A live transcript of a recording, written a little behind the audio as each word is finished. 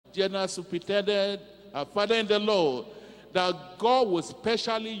General Superintendent, our Father in the Lord, that God will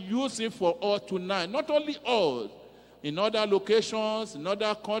specially use it for us tonight. Not only us, in other locations, in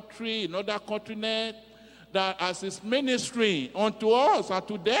other countries, in other continents, that as his ministry unto us and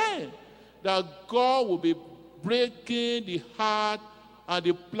to them, that God will be breaking the heart and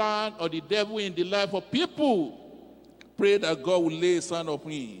the plan of the devil in the life of people. Pray that God will lay his hand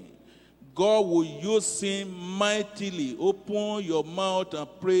upon him. God will use him mightily. Open your mouth and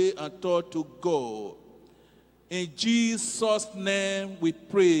pray and talk to God. In Jesus' name we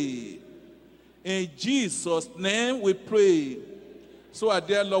pray. In Jesus' name we pray. So, our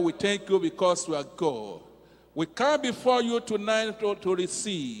dear Lord, we thank you because you are God. We come before you tonight to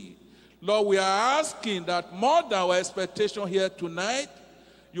receive. Lord, we are asking that more than our expectation here tonight,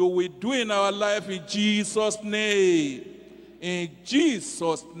 you will do in our life in Jesus' name. In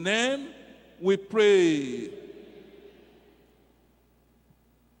Jesus' name we pray.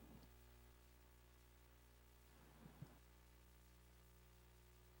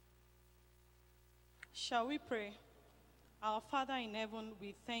 Shall we pray? Our Father in heaven,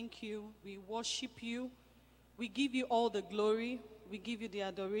 we thank you, we worship you, we give you all the glory, we give you the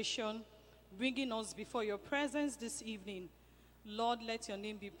adoration, bringing us before your presence this evening. Lord, let your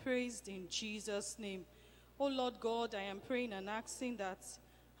name be praised in Jesus' name. Oh Lord God, I am praying and asking that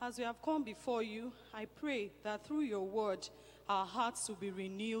as we have come before you, I pray that through your word, our hearts will be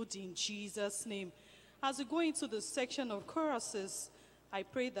renewed in Jesus' name. As we go into the section of choruses, I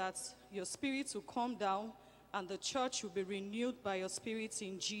pray that your spirit will come down and the church will be renewed by your spirit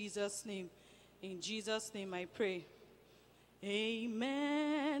in Jesus' name. In Jesus' name I pray.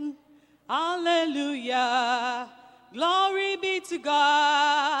 Amen. Hallelujah. Glory be to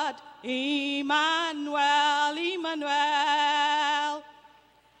God. Emmanuel, Emmanuel.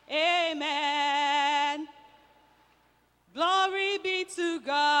 Amen. Glory be to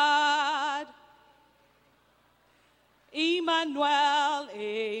God. Emmanuel,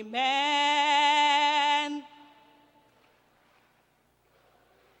 amen.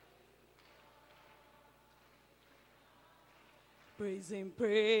 Praise him,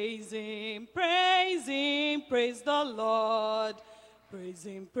 praise him, praise him, praise the Lord. Praise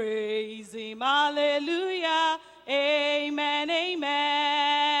him, hallelujah, amen, amen.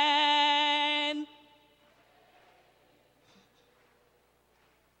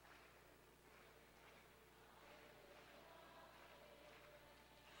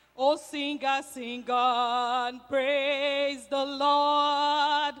 Oh, sing on, praise the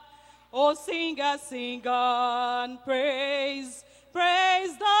Lord. Oh, sing on, praise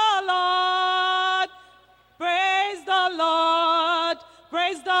the Lord. Praise the Lord,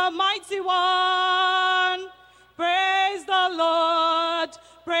 praise the mighty one. Praise the Lord,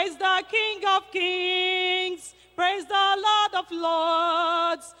 praise the King of kings. Praise the Lord of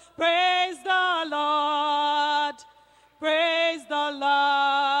lords. Praise the Lord, praise the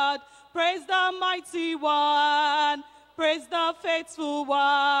Lord. Praise the mighty one. Praise the faithful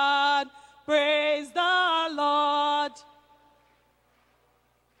one. Praise the Lord.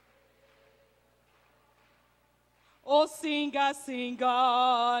 Oh, sing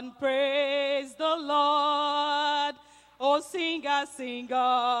on, praise the Lord. Oh, sing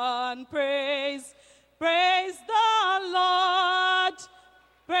on, praise the Lord.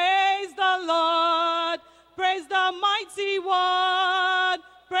 Praise the Lord, praise the mighty one.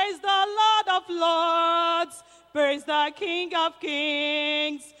 Praise the Lord of lords. Praise the King of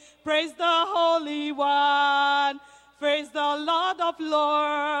kings. Praise the Holy One. Praise the Lord of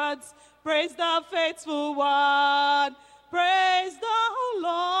lords. Praise the faithful one. Praise the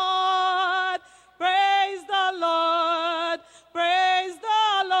Lord. Praise the Lord. Praise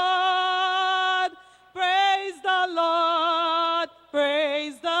the Lord. Praise the Lord.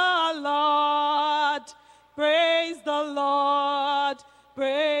 Praise the Lord. Praise the Lord.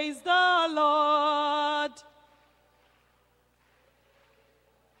 Praise the Lord.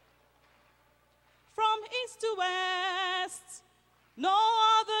 From east to west, no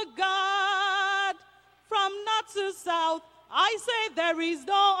other God. From north to south, I say there is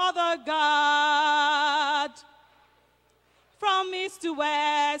no other God. From east to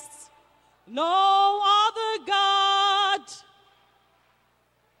west, no other God.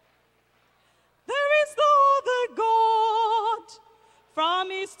 There is no other God.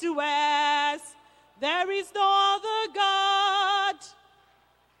 From east to west, there is no other God.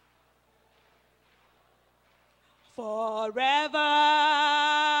 Forever,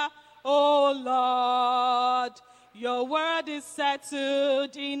 O Lord, your word is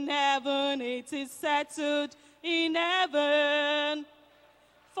settled in heaven. It is settled in heaven.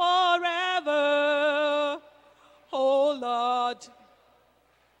 Forever, O Lord,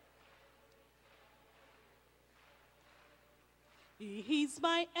 He is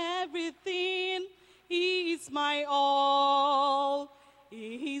my everything. He is my all.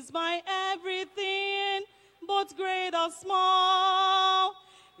 He is my everything, both great or small.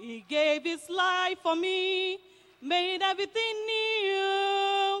 He gave his life for me, made everything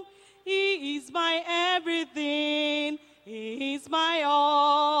new. He is my everything. He is my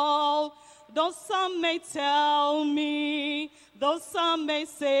all. Though some may tell me, though some may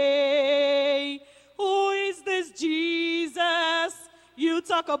say, who is this Jesus you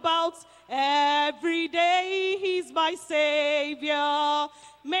talk about every day? He's my Savior,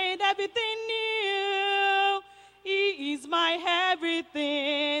 made everything new. He is my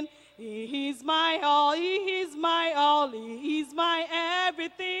everything. He is my all. He is my all. He is my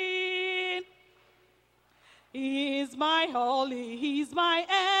everything. He is my all. He is my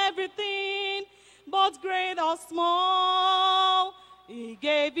everything, both great or small. He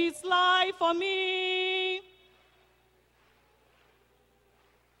gave his life for me.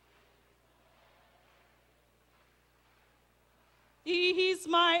 He is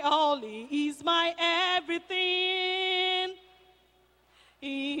my all. He is my everything.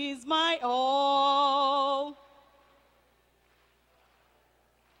 He is my all.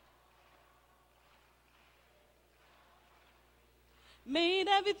 Made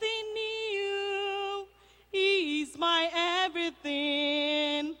everything new. He is my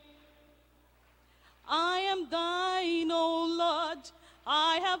everything. I am thine, O Lord.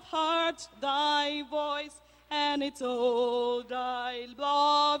 I have heard thy voice, and it told thy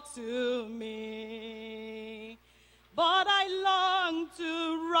love to me. But I long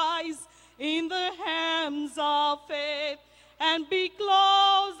to rise in the arms of faith and be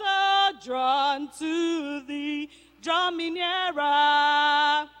closer drawn to thee. Draw me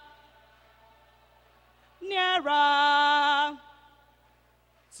nearer, nearer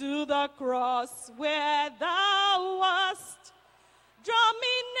to the cross where thou wast. Draw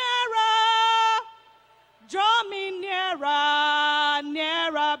me nearer, draw me nearer,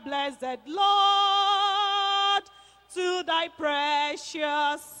 nearer, blessed Lord, to thy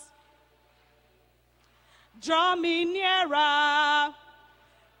precious. Draw me nearer.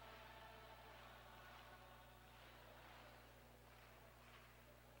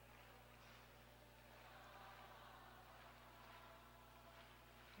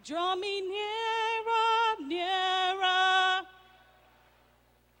 Draw me nearer, nearer.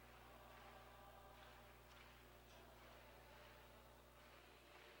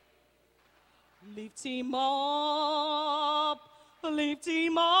 Lift him up, lift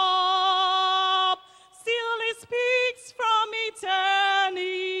him up. Still he speaks from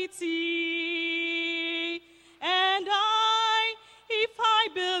eternity. And I, if I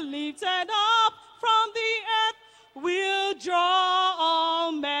be lifted up from the earth, will draw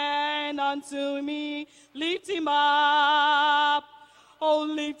all men unto me. Lift him up, oh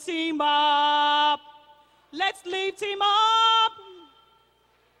lift him up. Let's lift him up.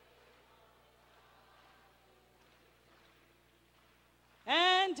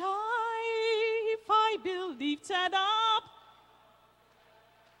 And I, if I be lifted up,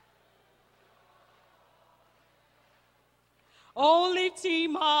 oh lift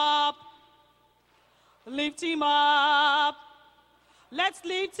him up, lift him up. Let's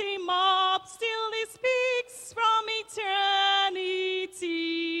lift him up. Still he speaks from eternity.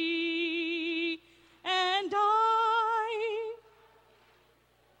 And I,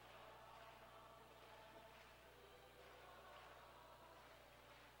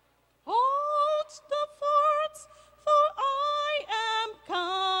 hold the fort, for I am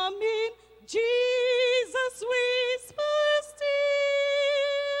coming. Jesus whispers still.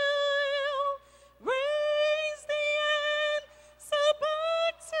 Raise the answer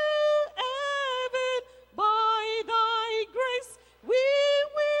back to heaven. By thy grace we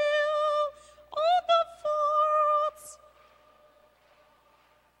will hold the fort.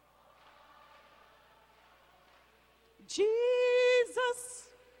 Jesus.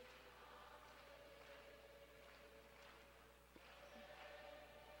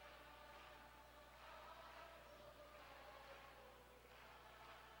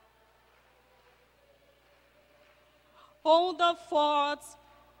 Hold the fort.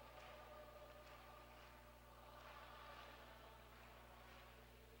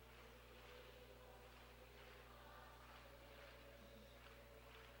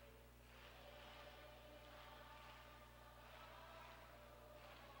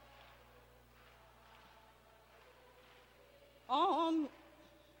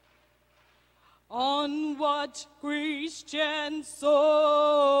 Onward, Christian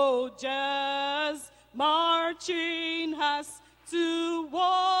soldiers, marching us to war,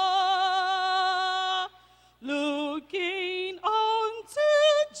 looking on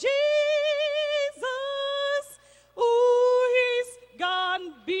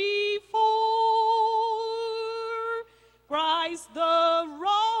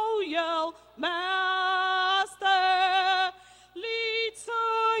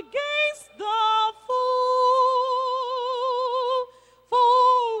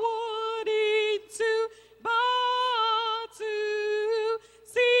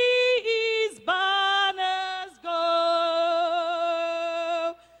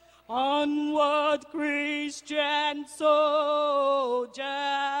Christian soldiers,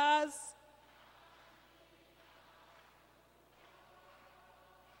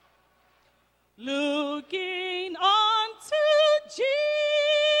 looking unto Jesus,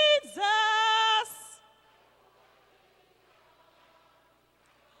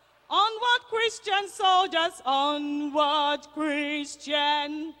 onward Christian soldiers, onward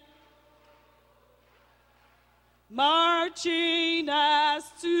Christian, marching as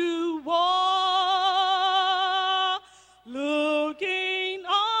to war, looking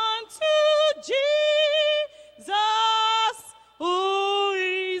unto Jesus, who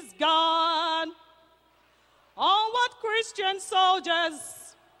is gone. Onward Christian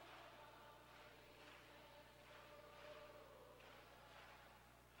soldiers,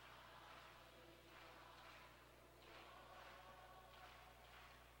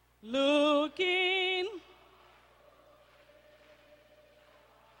 looking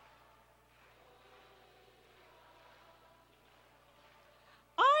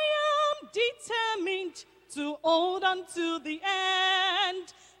determined to hold on to the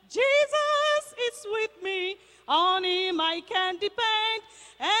end. Jesus is with me, on him I can depend.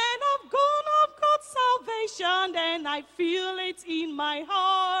 And I've got salvation, and I feel it in my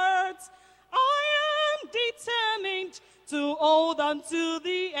heart. I am determined to hold on to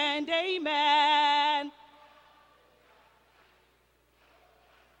the end. Amen.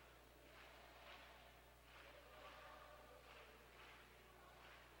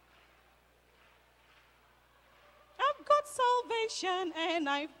 I've got salvation, and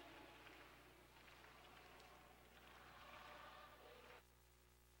I...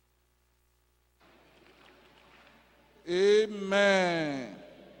 Amen.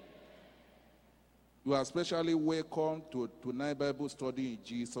 You are especially welcome to tonight's Bible study in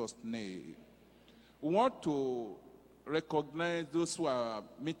Jesus' name. We want to recognize those who are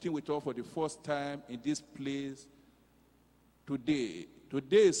meeting with us for the first time in this place today.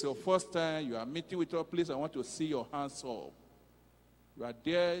 Today is your first time you are meeting with us. Please, I want to see your hands up. You are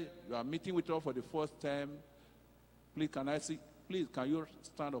there, you are meeting with us for the first time. Please, can you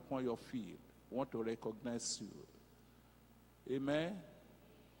stand upon your feet? I want to recognize you. Amen.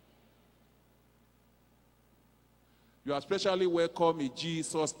 You are especially welcome in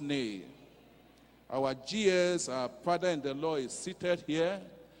Jesus' name. Our GS, our Father in the Lord, is seated here.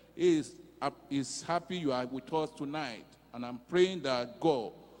 He is happy you are with us tonight. And I'm praying that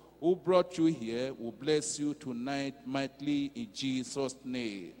God, who brought you here, will bless you tonight mightily in Jesus'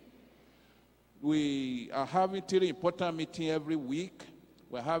 name. We are having 3 important meetings every week.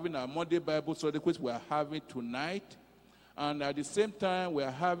 We're having our Monday Bible study, which we are having tonight. And at the same time, we're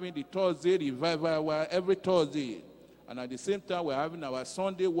having the Thursday revival every Thursday. And at the same time, we're having our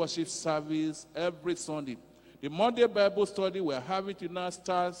Sunday worship service every Sunday. The Monday Bible study we're having tonight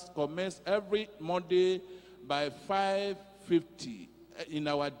commence every Monday by 5:50 in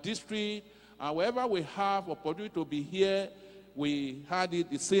our district. And wherever we have opportunity to be here, we had it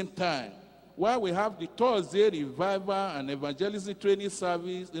the same time. While we have the Thursday revival and evangelism training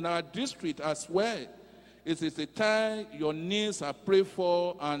service in our district as well. It is a time your needs are prayed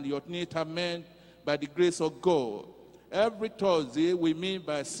for and your needs are met by the grace of God. Every Thursday we meet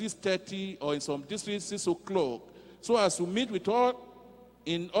by 6:30 or in some districts 6 o'clock. So as we meet with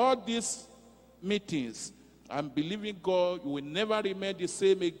in all these meetings, I'm believing God, you will never remain the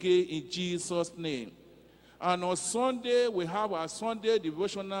same again in Jesus' name. And on Sunday, we have our Sunday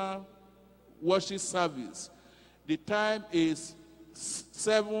devotional worship service. The time is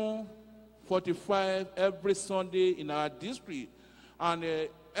 7:45 every Sunday in our district. And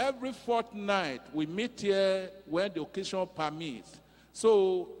every fortnight, we meet here when the occasion permits.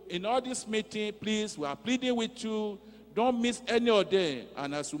 So in all this meeting, please, we are pleading with you, don't miss any of them.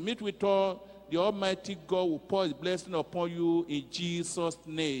 And as you meet with us, the Almighty God will pour his blessing upon you in Jesus'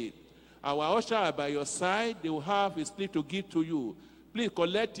 name. Our usher are by your side. They will have a slip to give to you. Please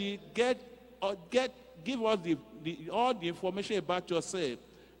collect it. Give us all the information about yourself,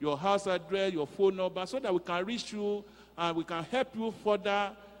 your house address, your phone number, so that we can reach you and we can help you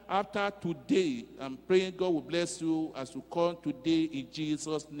further after today. I'm praying God will bless you as you come today in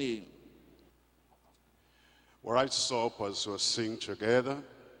Jesus' name. We'll rise up as we sing together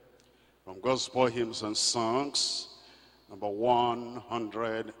from Gospel Hymns and Songs, number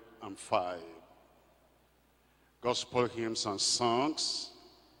 105. Gospel Hymns and Songs,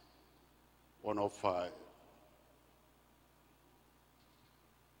 105.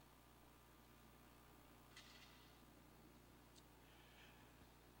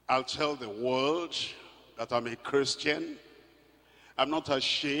 I'll tell the world that I'm a Christian. I'm not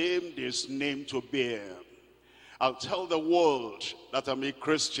ashamed his name to bear. I'll tell the world that I'm a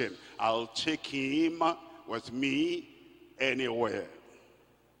Christian. I'll take him with me anywhere.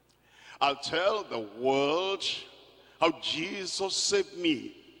 I'll tell the world how Jesus saved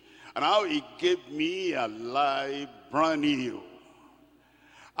me and how he gave me a life brand new.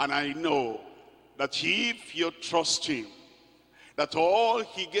 And I know that if you trust him, that all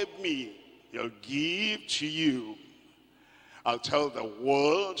he gave me, he'll give to you. I'll tell the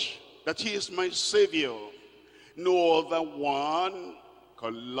world that he is my Savior. No other one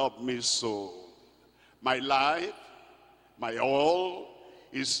could love me so. My life, my all,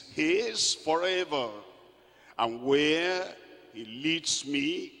 is his forever. And where he leads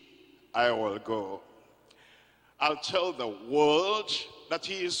me, I will go. I'll tell the world that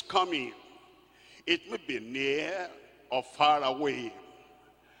he is coming. It may be near or far away,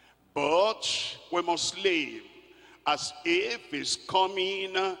 but we must live as if his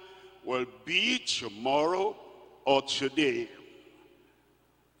coming will be tomorrow or today.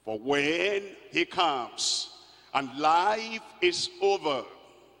 For when he comes and life is over,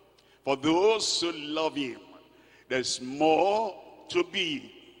 for those who love him, there's more to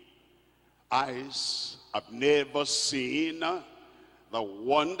be. Eyes have never seen the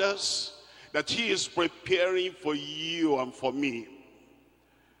wonders that he is preparing for you and for me.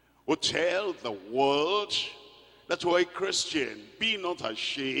 Who tell the world that we're a Christian, be not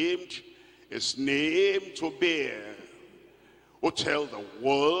ashamed his name to bear. Who tell the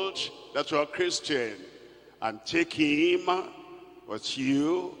world that you're a Christian and take him with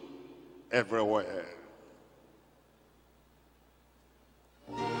you everywhere.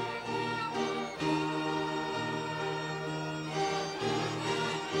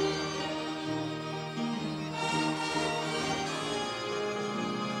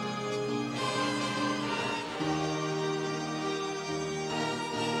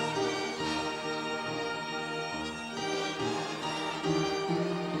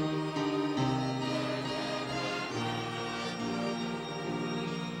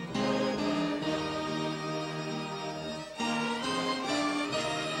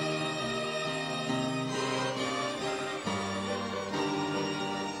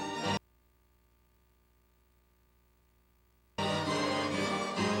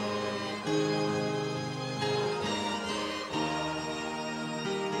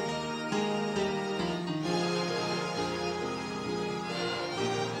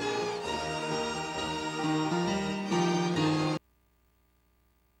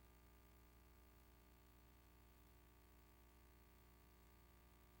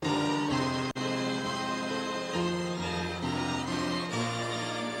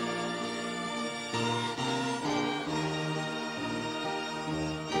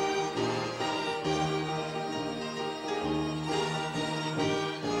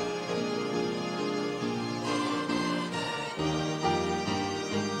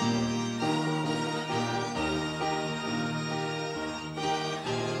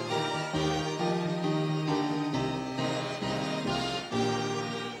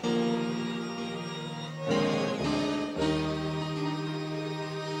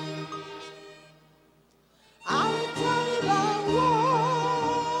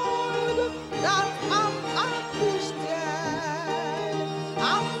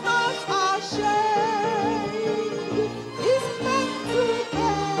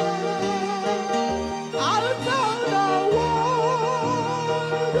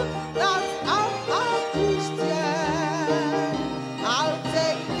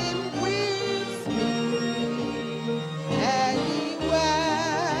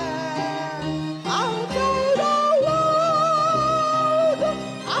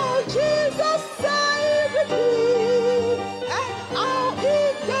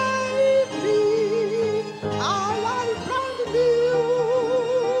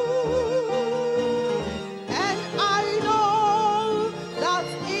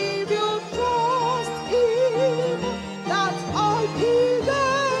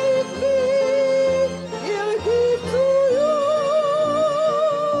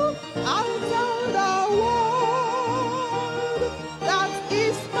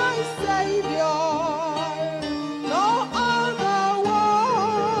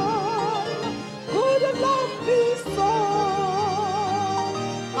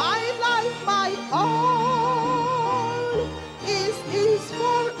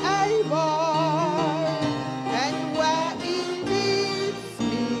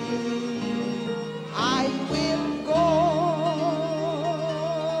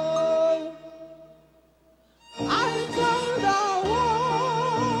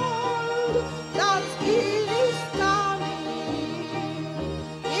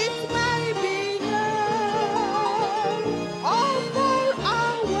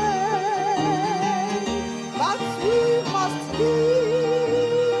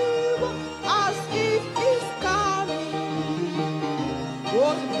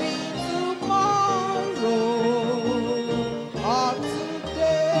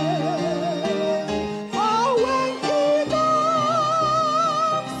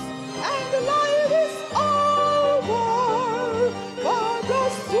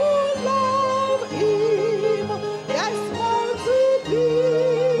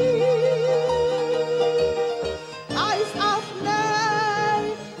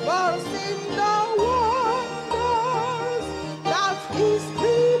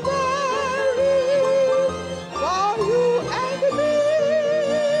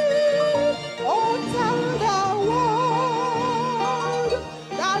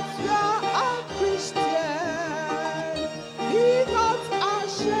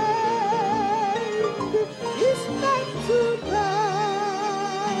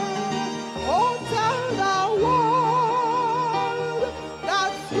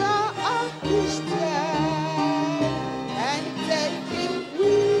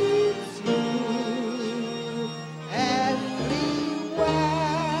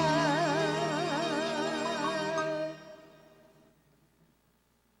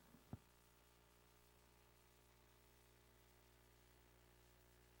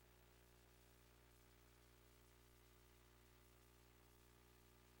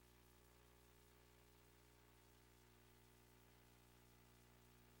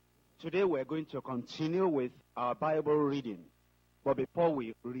 Today we're going to continue with our Bible reading. But before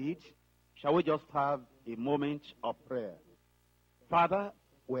we read, shall we just have a moment of prayer? Father,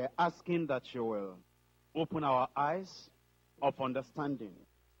 we're asking that you will open our eyes of understanding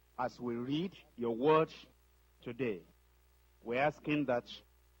as we read your word today. We're asking that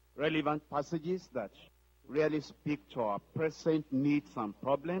relevant passages that really speak to our present needs and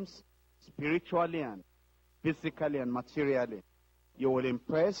problems, spiritually and physically and materially, you will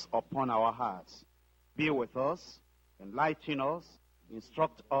impress upon our hearts. Be with us, enlighten us,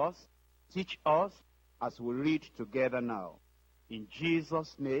 instruct us, teach us as we read together now. In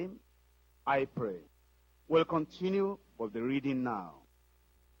Jesus' name, I pray. We'll continue with the reading now.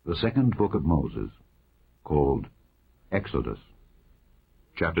 The second book of Moses, called Exodus,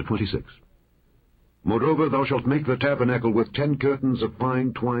 chapter 26. Moreover, thou shalt make the tabernacle with 10 curtains of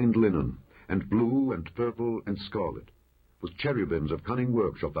fine twined linen, and blue, and purple, and scarlet. With cherubims of cunning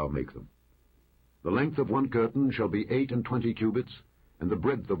work shalt thou make them. The length of one curtain shall be 28 cubits, and the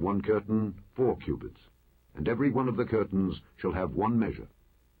breadth of one curtain 4 cubits. And every one of the curtains shall have one measure.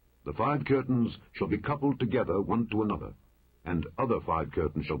 The 5 curtains shall be coupled together one to another, and other 5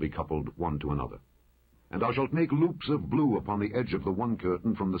 curtains shall be coupled one to another. And thou shalt make loops of blue upon the edge of the one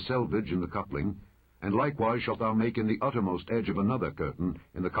curtain from the selvage in the coupling, and likewise shalt thou make in the uttermost edge of another curtain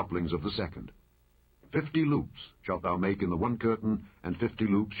in the couplings of the second. 50 loops shalt thou make in the one curtain, and 50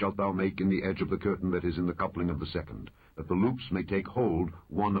 loops shalt thou make in the edge of the curtain that is in the coupling of the second, that the loops may take hold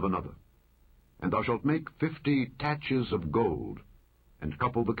one of another. And thou shalt make 50 taches of gold, and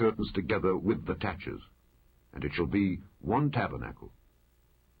couple the curtains together with the taches, and it shall be one tabernacle.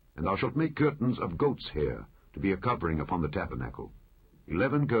 And thou shalt make curtains of goat's hair, to be a covering upon the tabernacle.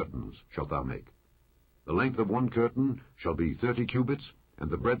 11 curtains shalt thou make. The length of one curtain shall be 30 cubits,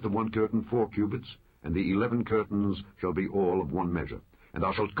 and the breadth of one curtain 4 cubits, and the 11 curtains shall be all of one measure. And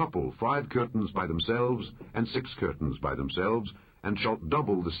thou shalt couple 5 curtains by themselves, and 6 curtains by themselves, and shalt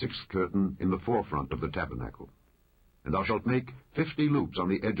double the 6th curtain in the forefront of the tabernacle. And thou shalt make 50 loops on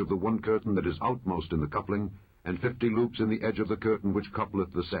the edge of the one curtain that is outmost in the coupling, and 50 loops in the edge of the curtain which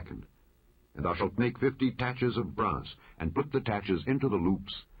coupleth the second. And thou shalt make 50 taches of brass, and put the taches into the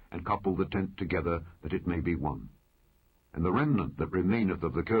loops, and couple the tent together, that it may be one. And the remnant that remaineth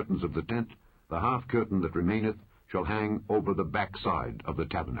of the curtains of the tent, the half curtain that remaineth, shall hang over the back side of the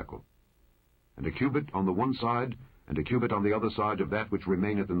tabernacle. And a cubit on the one side, and a cubit on the other side of that which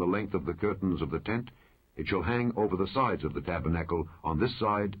remaineth in the length of the curtains of the tent, it shall hang over the sides of the tabernacle, on this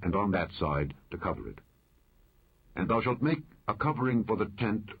side and on that side, to cover it. And thou shalt make a covering for the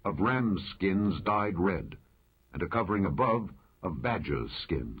tent of rams' skins dyed red, and a covering above of badgers'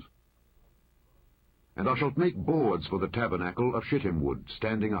 skins. And thou shalt make boards for the tabernacle of shittim wood,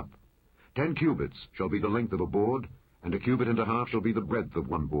 standing up. 10 cubits shall be the length of a board, and a cubit and a half shall be the breadth of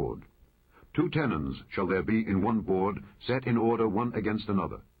one board. 2 tenons shall there be in one board, set in order one against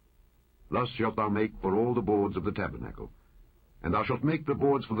another. Thus shalt thou make for all the boards of the tabernacle. And thou shalt make the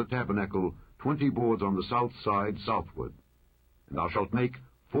boards for the tabernacle 20 boards on the south side southward. And thou shalt make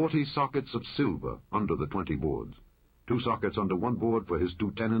 40 sockets of silver under the 20 boards. 2 sockets under one board for his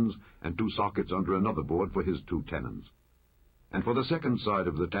 2 tenons, and 2 sockets under another board for his 2 tenons. And for the second side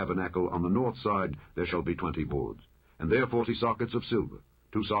of the tabernacle on the north side there shall be 20 boards, and there 40 sockets of silver,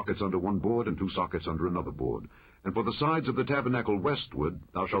 2 sockets under one board and 2 sockets under another board. And for the sides of the tabernacle westward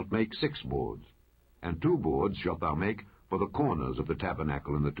thou shalt make 6 boards, and 2 boards shalt thou make for the corners of the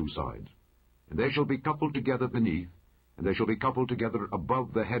tabernacle in the 2 sides. And they shall be coupled together beneath, and they shall be coupled together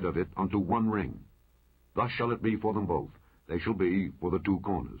above the head of it unto 1 ring. Thus shall it be for them both. They shall be for the 2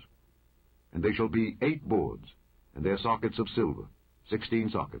 corners. And they shall be 8 boards, and their sockets of silver, 16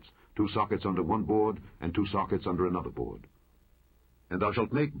 sockets, 2 sockets under 1 board, and 2 sockets under another board. And thou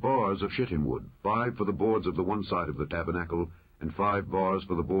shalt make bars of shittim wood, 5 for the boards of the one side of the tabernacle, and 5 bars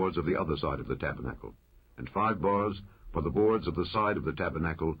for the boards of the other side of the tabernacle, and 5 bars for the boards of the side of the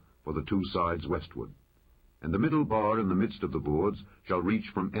tabernacle for the 2 sides westward. And the middle bar in the midst of the boards shall reach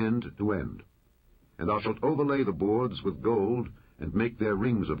from end to end. And thou shalt overlay the boards with gold, and make their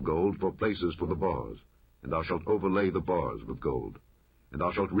rings of gold for places for the bars. And thou shalt overlay the bars with gold. And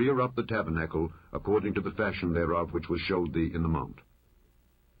thou shalt rear up the tabernacle according to the fashion thereof which was showed thee in the mount.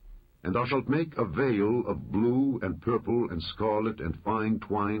 And thou shalt make a veil of blue and purple and scarlet and fine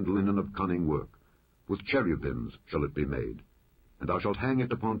twined linen of cunning work. With cherubims shall it be made. And thou shalt hang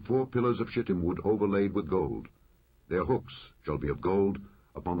it upon 4 pillars of shittim wood overlaid with gold. Their hooks shall be of gold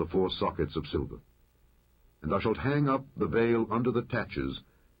upon the 4 sockets of silver. And thou shalt hang up the veil under the taches,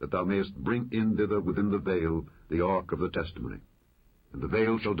 that thou mayest bring in thither within the veil the ark of the testimony. And the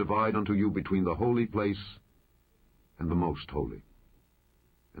veil shall divide unto you between the holy place and the most holy.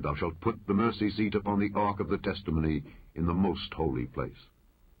 And thou shalt put the mercy seat upon the ark of the testimony in the most holy place.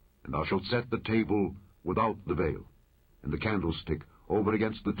 And thou shalt set the table without the veil, and the candlestick over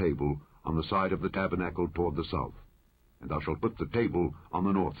against the table on the side of the tabernacle toward the south. And thou shalt put the table on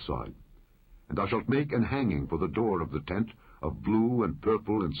the north side. And thou shalt make an hanging for the door of the tent of blue and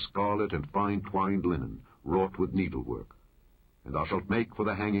purple and scarlet and fine twined linen, wrought with needlework. And thou shalt make for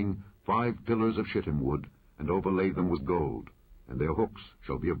the hanging 5 pillars of shittim wood, and overlay them with gold. And their hooks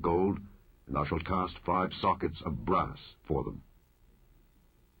shall be of gold, and thou shalt cast 5 sockets of brass for them.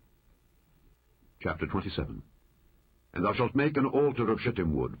 Chapter 27. And thou shalt make an altar of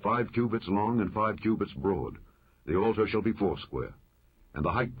shittim wood, 5 cubits long and 5 cubits broad. The altar shall be 4 square, and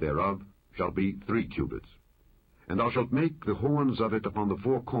the height thereof shall be 3 cubits. And thou shalt make the horns of it upon the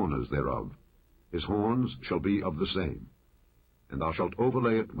 4 corners thereof. His horns shall be of the same. And thou shalt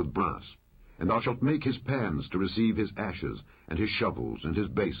overlay it with brass. And thou shalt make his pans to receive his ashes, and his shovels, and his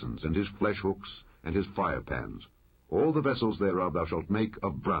basins, and his flesh hooks, and his fire pans. All the vessels thereof thou shalt make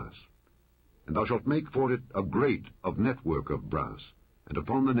of brass. And thou shalt make for it a grate of network of brass. And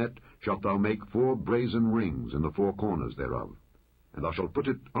upon the net shalt thou make 4 brazen rings in the 4 corners thereof. And thou shalt put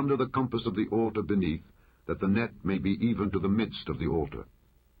it under the compass of the altar beneath, that the net may be even to the midst of the altar.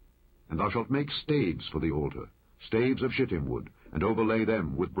 And thou shalt make staves for the altar, staves of shittim wood, and overlay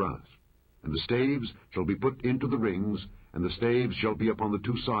them with brass. And the staves shall be put into the rings, and the staves shall be upon the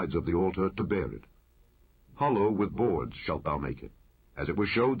 2 sides of the altar to bear it. Hollow with boards shalt thou make it. As it was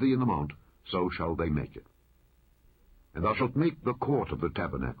showed thee in the mount, so shall they make it. And thou shalt make the court of the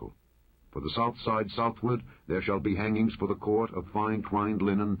tabernacle. For the south side southward there shall be hangings for the court of fine twined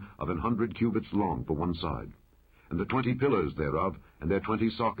linen of 100 cubits long for one side. And the 20 pillars thereof, and their 20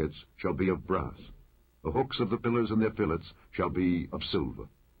 sockets, shall be of brass. The hooks of the pillars and their fillets shall be of silver.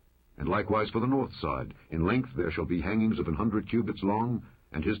 And likewise for the north side, in length there shall be hangings of 100 cubits long,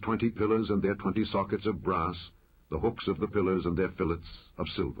 and his 20 pillars and their 20 sockets of brass, the hooks of the pillars and their fillets of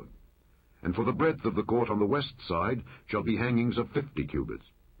silver. And for the breadth of the court on the west side shall be hangings of 50 cubits,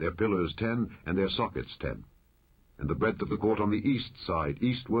 their pillars 10, and their sockets 10. And the breadth of the court on the east side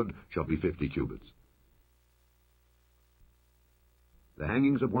eastward shall be 50 cubits. The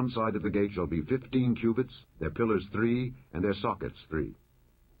hangings of one side of the gate shall be 15 cubits, their pillars 3, and their sockets 3.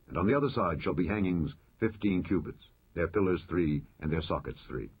 And on the other side shall be hangings 15 cubits, their pillars 3, and their sockets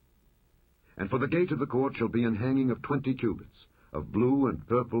 3. And for the gate of the court shall be an hanging of 20 cubits, of blue and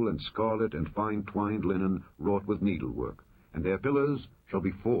purple and scarlet and fine twined linen wrought with needlework. And their pillars shall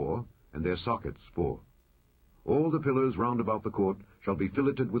be 4, and their sockets 4. All the pillars round about the court shall be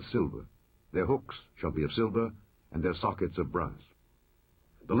filleted with silver. Their hooks shall be of silver, and their sockets of brass.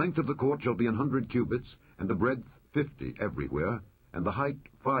 The length of the court shall be 100 cubits, and the breadth 50 everywhere, and the height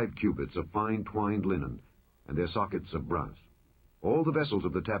 5 cubits of fine twined linen, and their sockets of brass. All the vessels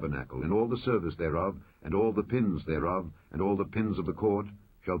of the tabernacle, and all the service thereof, and all the pins thereof, and all the pins of the court,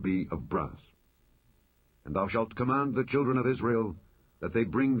 shall be of brass. And thou shalt command the children of Israel that they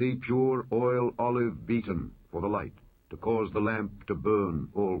bring thee pure oil olive beaten for the light, to cause the lamp to burn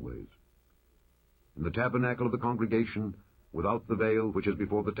always. In the tabernacle of the congregation, without the veil which is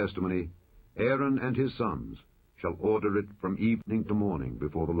before the testimony, Aaron and his sons shall order it from evening to morning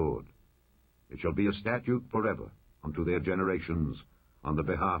before the Lord. It shall be a statute forever unto their generations on the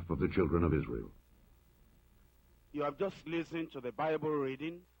behalf of the children of Israel. You have just listened to the Bible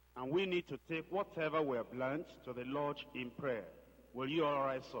reading, and we need to take whatever we have learned to the Lord in prayer. Will you all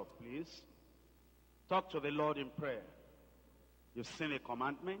rise up, please? Talk to the Lord in prayer. You've seen a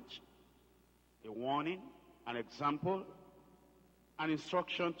commandment, a warning, an example, an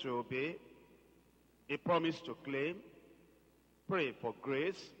instruction to obey, a promise to claim. Pray for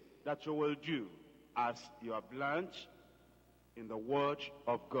grace that you will do as you have learned in the Word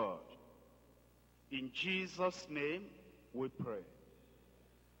of God. In Jesus' name we pray.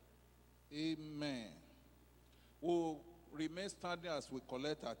 Amen. We'll remain standing as we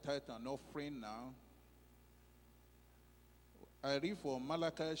collect our tithe and offering now. I read from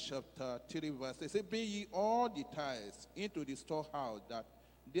Malachi chapter 3 verse 8. It says, bring ye all the tithes into the storehouse, that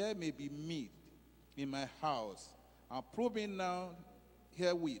there may be meat in my house. And prove me now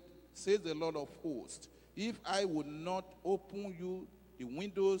herewith, says the Lord of hosts, if I would not open you the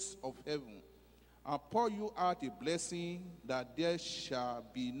windows of heaven, and pour you out a blessing, that there shall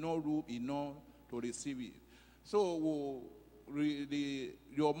be no room enough to receive it. So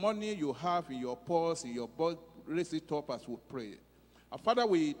your money you have in your purse, in your box, raise it up as we pray. Father,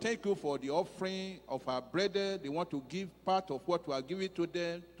 we thank you for the offering of our brethren. They want to give part of what we are giving to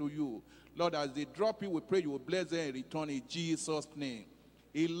them to you. Lord, as they drop it, we pray you will bless them in return in Jesus' name.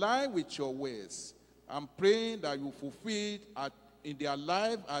 In line with your words, I'm praying that you fulfill it in their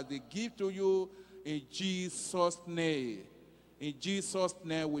life as they give to you in Jesus' name. In Jesus'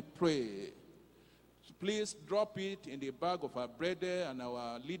 name we pray. So please drop it in the bag of our brethren and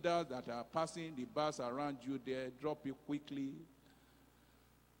our leaders that are passing the bags around you there. Drop it quickly.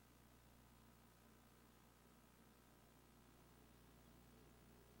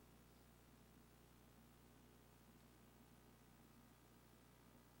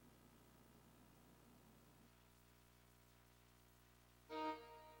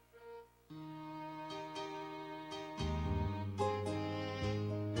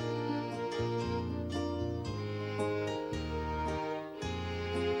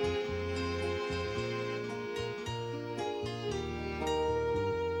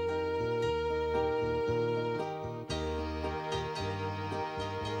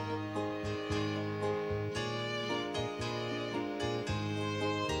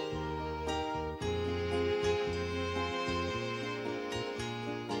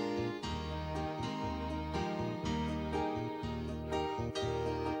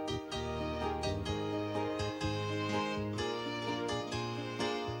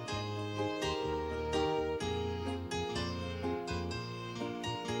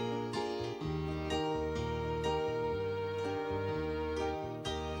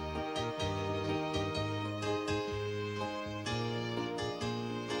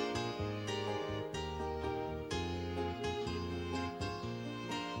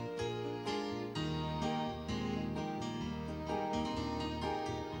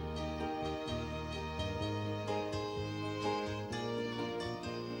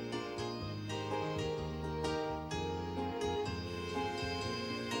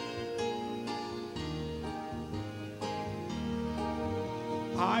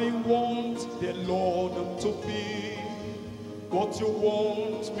 I want the Lord to be what you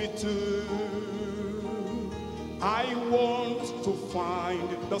want me to. I want to find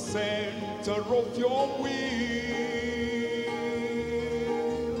the center of your will.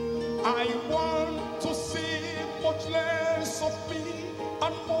 I want to see much less of me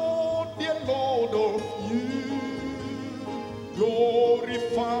and more, dear Lord, of you.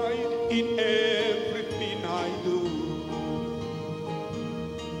 Glorified in everything I do.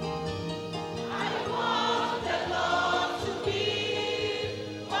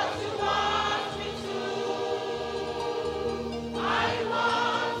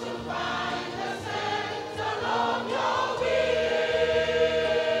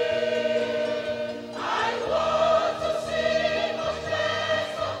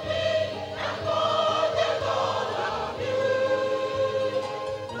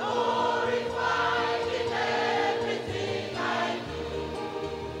 Glorify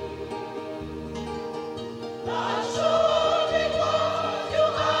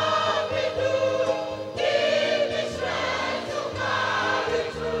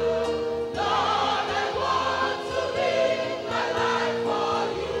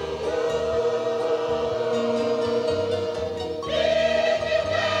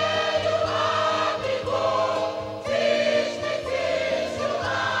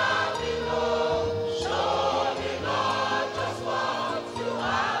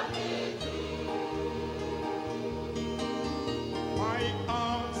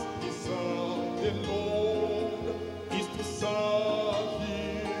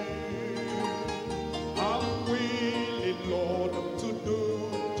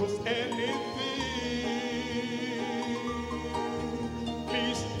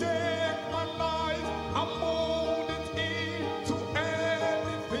Please take my life and mold it into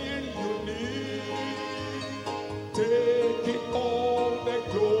anything you need. Take it all the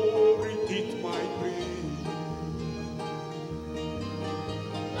glory it might bring.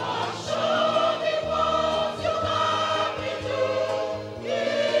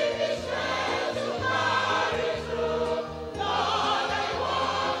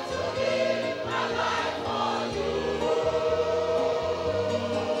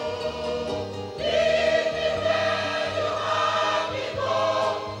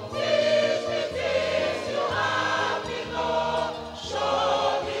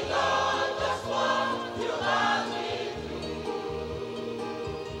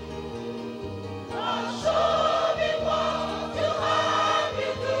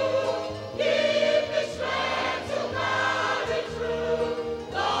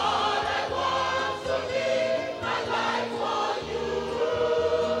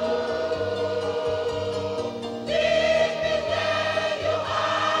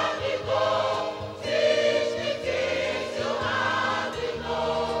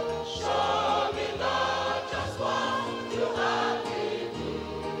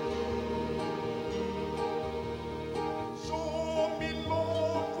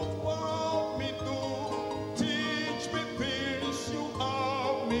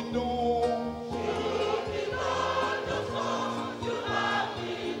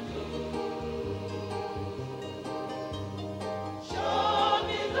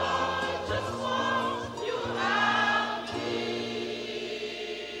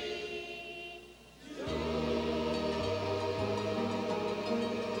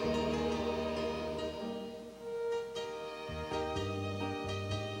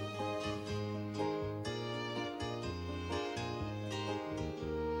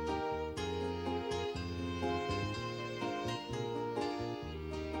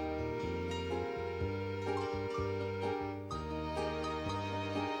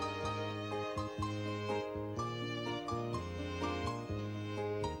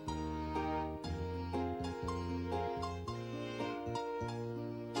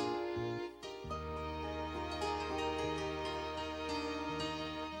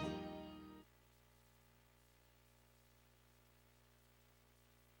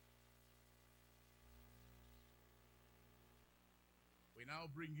 We now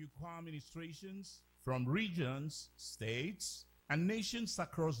bring you choir ministrations from regions, states, and nations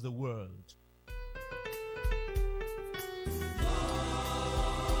across the world.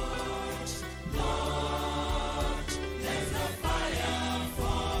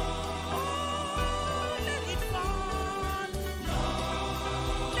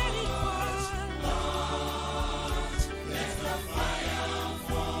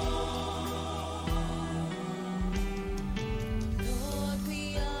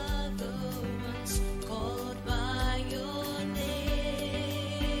 Called by your name.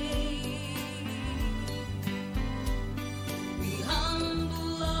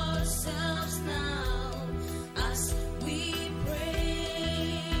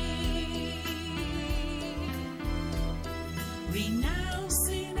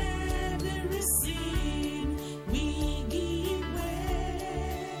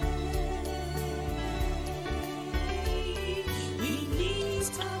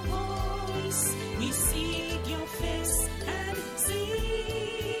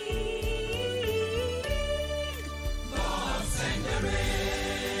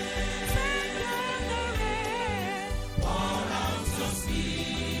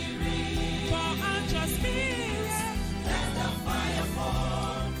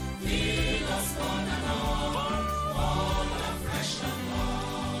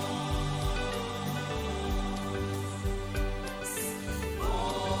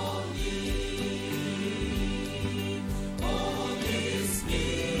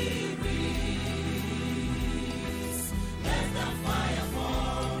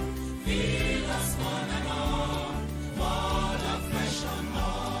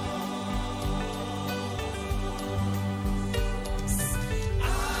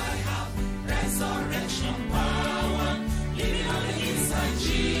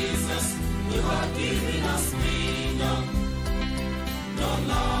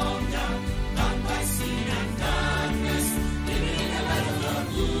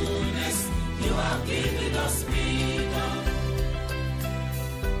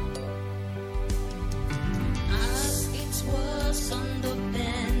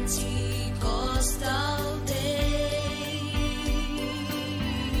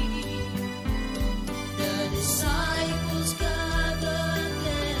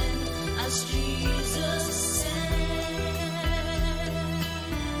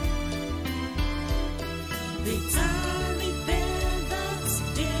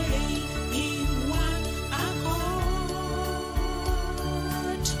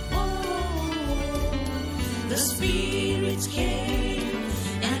 the Spirit came,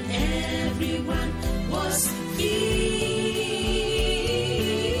 and everyone was healed.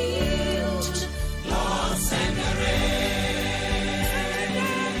 Lord, send the rain,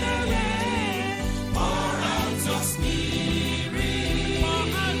 pour out your Spirit,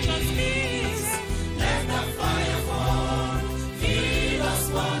 let the fire fall, fill us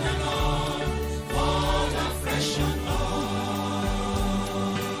one and all, fall afresh on us.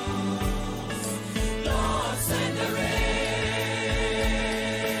 Lord, send the rain,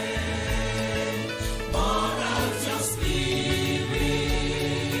 pour out your Spirit,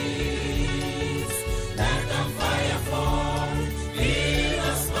 let the fire fall, fill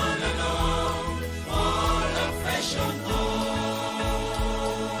us one and all, fall afresh on us.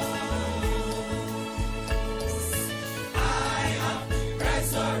 I have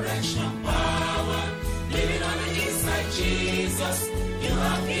resurrection power, living on the inside, Jesus. You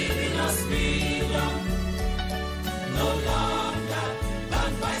have given us freedom, no longer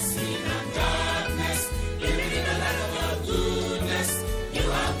bound by sin and darkness, living in the light of your goodness. You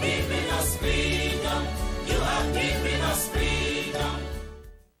have given us freedom, you have given us freedom.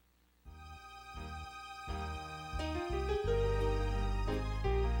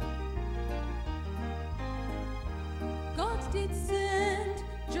 God did send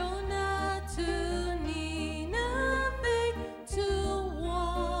Jonah to Nineveh to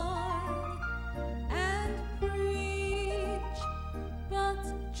warn and preach, but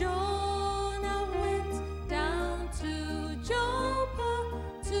Jonah went down to Joppa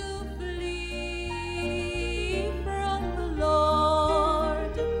to flee from the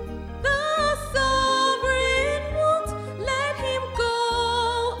Lord. The sovereign won't let him go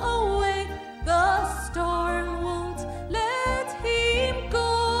away. The storm won't let him go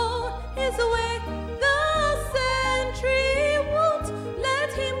his way. The sentry won't let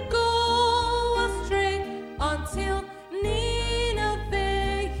him go astray. Until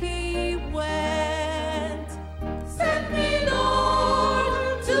Nineveh he went. Send me, Lord,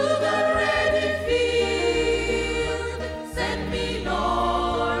 to the ready field. Send me,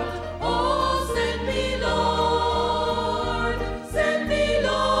 Lord, oh, send me, Lord. Send me,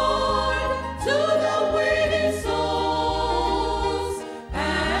 Lord, to the waiting souls,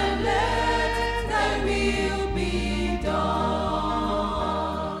 and let thy will be done.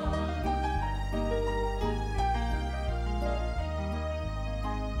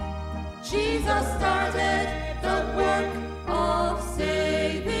 Jesus started the work of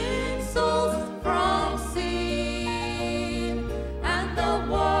saving souls from sin and the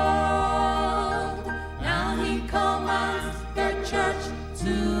world. Now he commands the church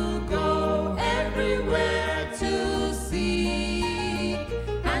to go everywhere to seek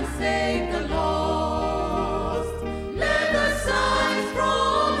and save the lost. Let the signs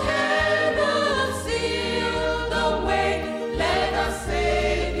from heaven seal the way. Let the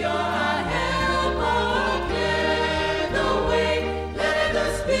Savior, our helper, clear the way. Let the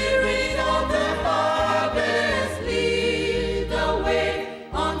Spirit of the harvest lead the way.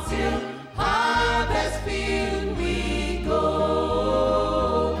 Until harvest field we go.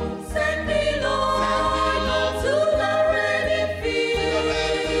 Send me, Lord, to the ready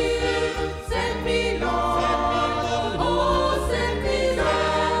field. Send me, Lord, oh, send me,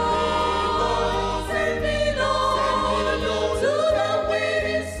 Lord. Send me, Lord, to the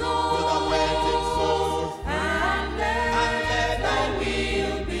waiting souls, and let thy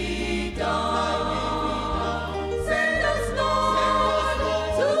will be done. Send us, Lord,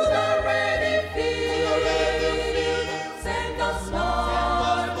 to the ready field. Send us,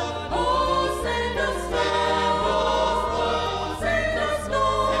 Lord, oh, send us, Lord. Send us,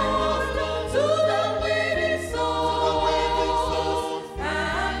 Lord, to the waiting souls,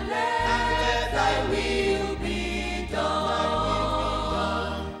 and let thy will be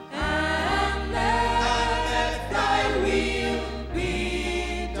done. And let thy will be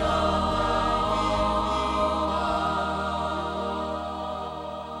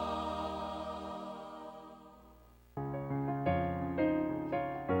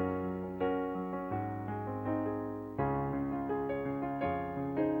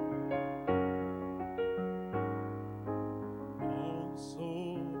Also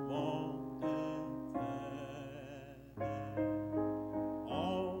long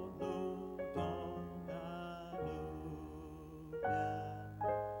all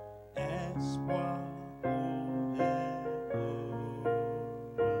espoir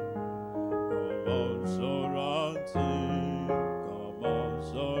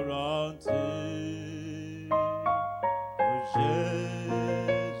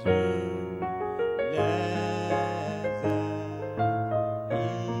Jésus les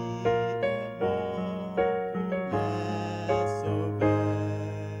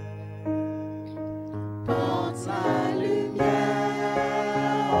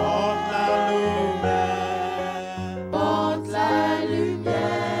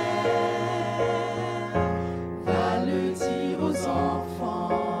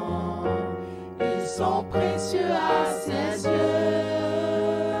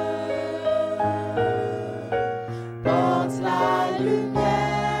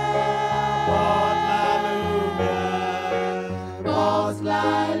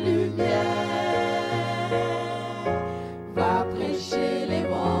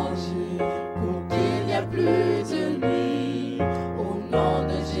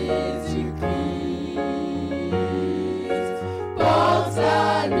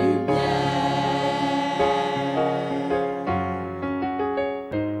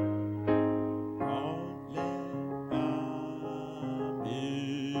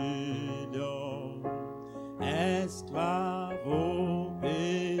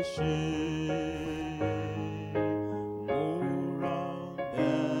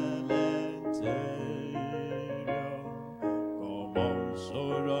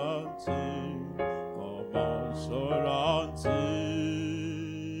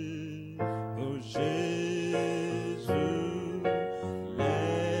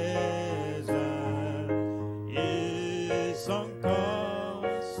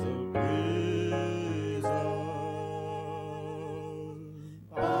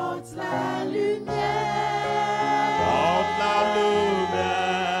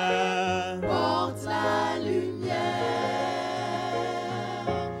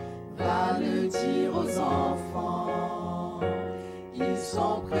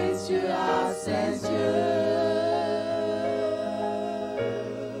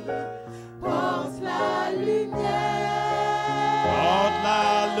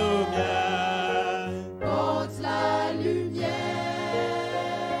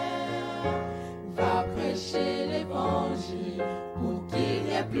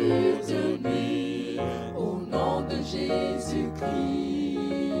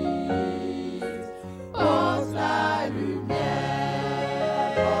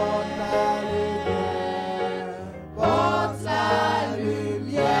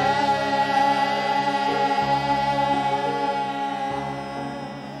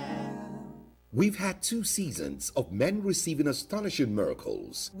We've had 2 seasons of men receiving astonishing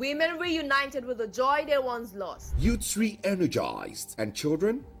miracles, Women reunited with the joy they once lost. youths re-energized, and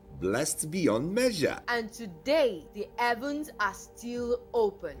children blessed beyond measure. And today, the heavens are still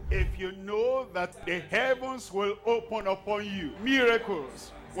open. If you know that the heavens will open upon you,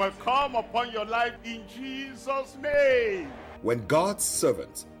 miracles will come upon your life in Jesus' name. When God's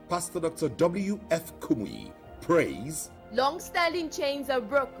servant, Pastor Dr. W.F. KUMUYI, prays, Long-standing chains are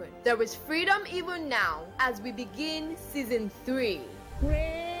broken. There is freedom even now as we begin season 3.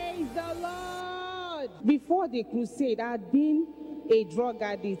 Praise the Lord! Before the crusade, I had been a drug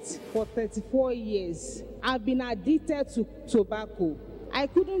addict for 34 years. I've been addicted to tobacco. I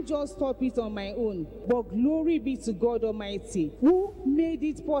couldn't just stop it on my own, but glory be to God Almighty, who made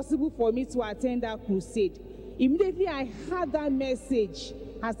it possible for me to attend that crusade. Immediately I heard that message,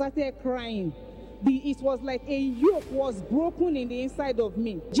 I started crying. It was like a yoke was broken in the inside of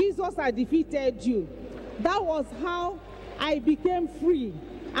me. Jesus had defeated you. That was how I became free.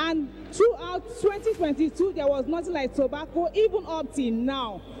 And throughout 2022, there was nothing like tobacco, even up till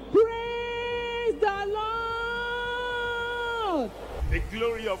now. Praise the Lord! The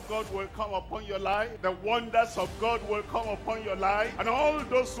glory of God will come upon your life. The wonders of God will come upon your life. And all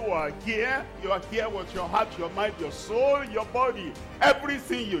those who are here, you are here with your heart, your mind, your soul, your body.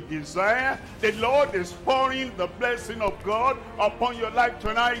 Everything you desire, the Lord is pouring the blessing of God upon your life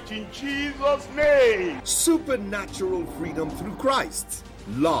tonight in Jesus' name. Supernatural freedom through Christ.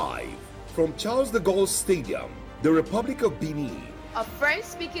 Live from Charles de Gaulle Stadium, the Republic of Benin. A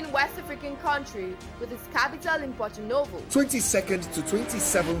French-speaking West African country with its capital in Porto Novo. 22nd to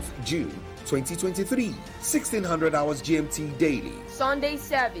 27th June 2023, 1600 hours GMT daily. Sunday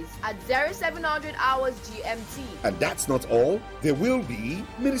service at 0700 hours GMT. And that's not all. There will be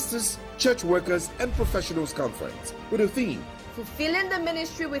ministers, church workers, and professionals conference with a theme: Fulfilling the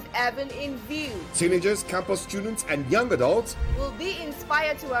ministry with heaven in view. Teenagers, campus students, and young adults will be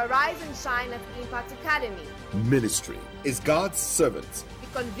inspired to arise and shine at Impact Academy. Ministry is God's servant,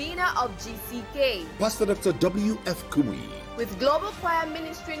 the convener of GCK, Pastor Dr. W.F. KUMUYI, with global choir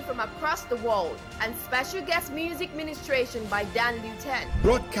ministering from across the world and special guest music ministration by Dan Luton.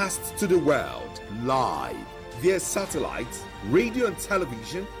 Broadcast to the world live via satellite, radio and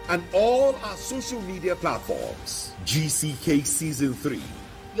television, and all our social media platforms. GCK Season 3.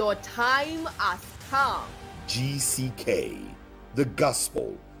 Your time has come. GCK, the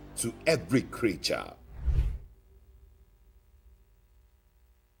gospel to every creature.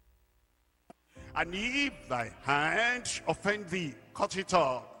 And if thy hand offend thee, cut it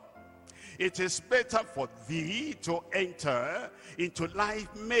off. It is better for thee to enter into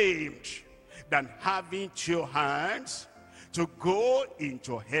life maimed than having 2 hands to go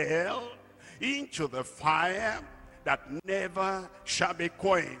into hell, into the fire that never shall be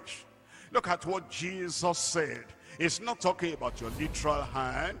quenched. Look at what Jesus said. He's not talking about your literal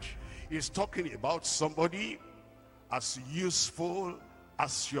hand. He's talking about somebody as useful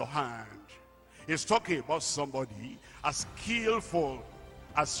as your hand. He's talking about somebody as skillful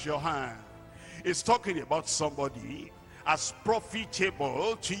as your hand. He's talking about somebody as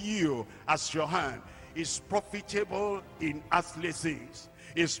profitable to you as your hand. Is profitable in earthly things.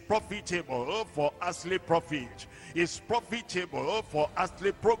 Is profitable for earthly profit. Is profitable for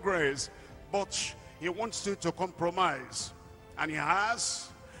earthly progress. But he wants you to compromise. And he has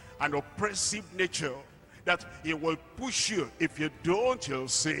an oppressive nature that he will push you. If you don't, he'll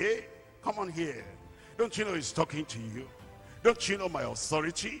say, come on here. Don't you know he's talking to you? Don't you know my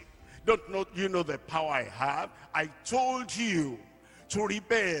authority? Don't you know the power I have? I told you to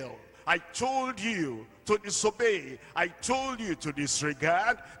rebel. I told you to disobey. I told you to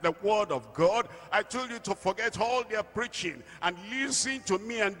disregard the word of God. I told you to forget all their preaching and listen to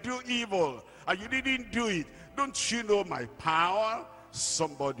me and do evil. And you didn't do it. Don't you know my power?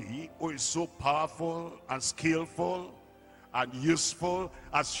 Somebody who is so powerful and skillful and useful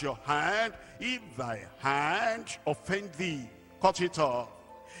as your hand, if thy hand offend thee, cut it off.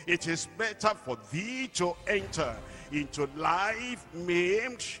 It is better for thee to enter into life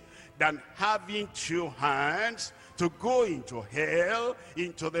maimed than having two hands to go into hell,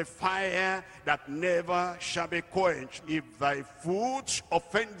 into the fire that never shall be quenched. If thy foot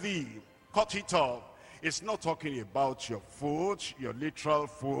offend thee, cut it off. It's not talking about your foot, your literal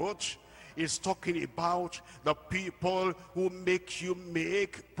foot. It's talking about the people who make you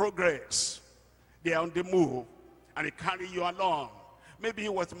make progress. They are on the move and they carry you along. Maybe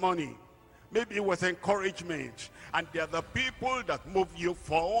with money, maybe with encouragement. And they're the people that move you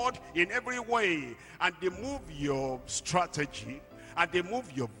forward in every way. And they move your strategy, and they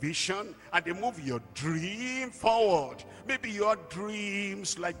move your vision, and they move your dream forward. Maybe your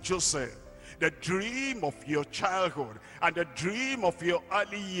dreams like Joseph, the dream of your childhood and the dream of your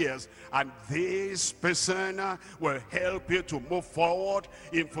early years. And this person will help you to move forward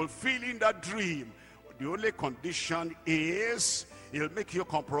in fulfilling that dream. The only condition is he'll make you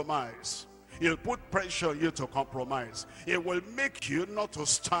compromise. He'll put pressure on you to compromise. It will make you not to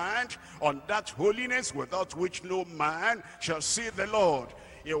stand on that holiness without which no man shall see the Lord.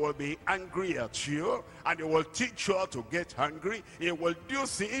 He will be angry at you, and he will teach you how to get angry. He will do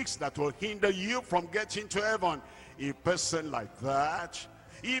things that will hinder you from getting to heaven. A person like that,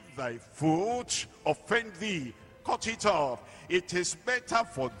 if thy foot offend thee, cut it off. It is better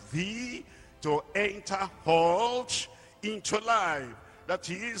for thee to enter halt into life. That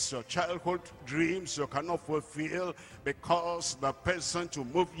is, your childhood dreams you cannot fulfill because the person to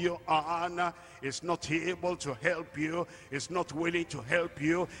move you on is not able to help you, is not willing to help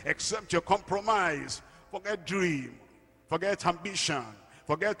you, except you compromise. Forget dream, forget ambition,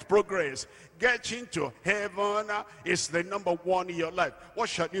 forget progress. Getting to heaven is the number one in your life. What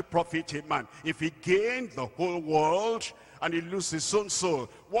shall it profit a man if he gained the whole world and he loses his own soul?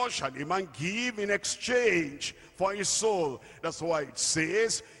 What shall a man give in exchange for his soul? That's why it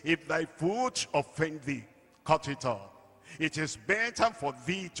says, if thy foot offend thee, cut it off. It is better for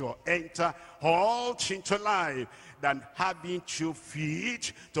thee to enter halt into life than having 2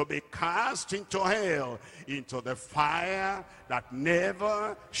 feet to be cast into hell, into the fire that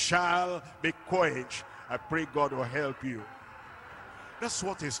never shall be quenched. I pray God will help you. That's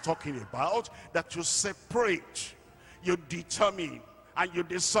what he's talking about, that you separate, you determine, and you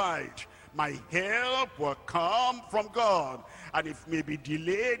decide, my help will come from God. And it may be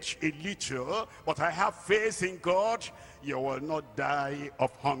delayed a little, but I have faith in God, you will not die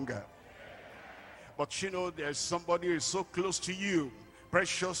of hunger. But you know, there's somebody who is so close to you,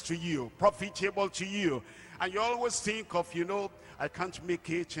 precious to you, profitable to you, and you always think of, you know, I can't make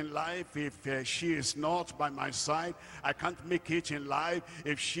it in life if she is not by my side. I can't make it in life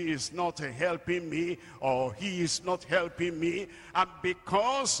if she is not helping me, or he is not helping me. And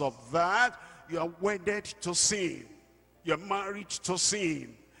because of that, you are wedded to sin. You're married to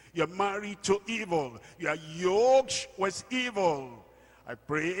sin. You're married to evil. You are yoked with evil. I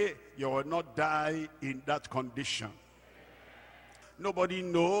pray you will not die in that condition. Nobody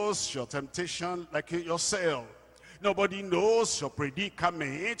knows your temptation like you yourself. Nobody knows your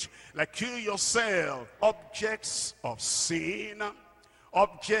predicament like you yourself. Objects of sin,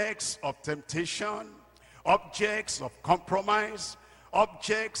 objects of temptation, objects of compromise,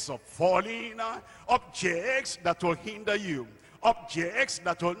 objects of falling, objects that will hinder you, objects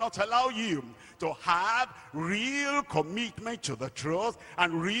that will not allow you to have real commitment to the truth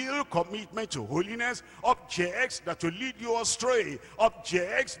and real commitment to holiness, objects that will lead you astray,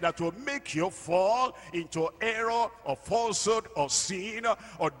 objects that will make you fall into error or falsehood or sin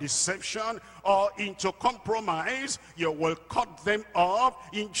or deception or into compromise. You will cut them off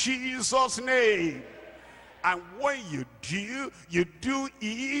in Jesus' name. And when you do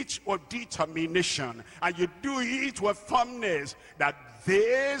it with determination, and you do it with firmness, that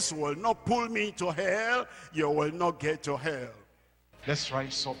this will not pull me to hell, you will not get to hell. Let's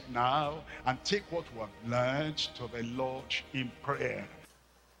rise up now and take what we have learned to the Lord in prayer.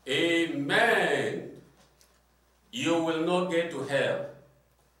 Amen. You will not get to hell.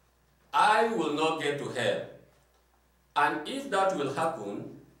 I will not get to hell. And if that will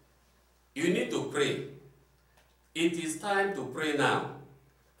happen, you need to pray. It is time to pray now.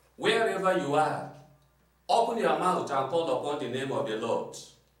 Wherever you are, open your mouth and call upon the name of the Lord.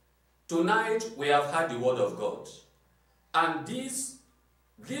 Tonight we have heard the word of God. And these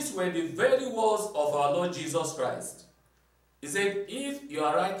were the very words of our Lord Jesus Christ. He said, if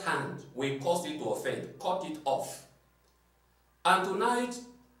your right hand will cause you to offend, cut it off. And tonight,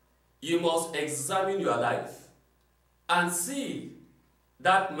 you must examine your life and see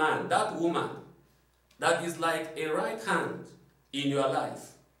that man, that woman, that is like a right hand in your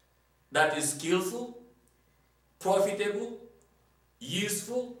life, that is skillful, profitable,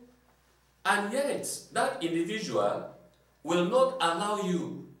 useful, and yet that individual will not allow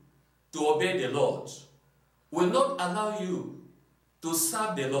you to obey the Lord, will not allow you to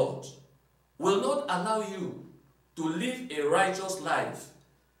serve the Lord, will not allow you to live a righteous life.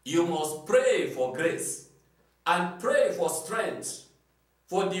 You must pray for grace and pray for strength,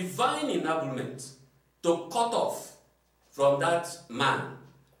 for divine enablement to cut off from that man,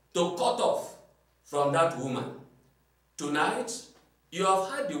 to cut off from that woman. Tonight, you have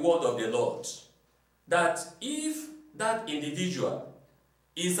heard the word of the Lord, that if that individual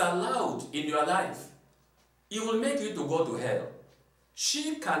is allowed in your life, he will make you to go to hell.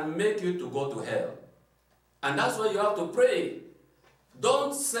 She can make you to go to hell. And that's why you have to pray.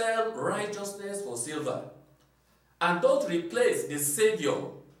 Don't sell righteousness for silver. And don't replace the Savior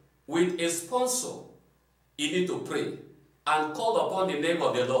with a sponsor. You need to pray and call upon the name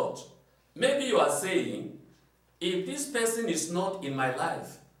of the Lord. Maybe you are saying, if this person is not in my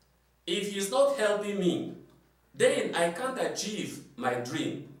life, if he's not helping me, then I can't achieve my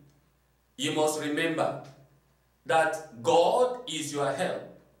dream. You must remember that God is your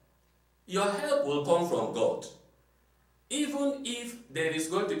help. Your help will come from God. Even if there is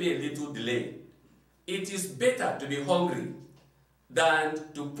going to be a little delay, it is better to be hungry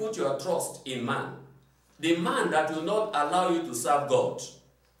than to put your trust in man. The man that will not allow you to serve God.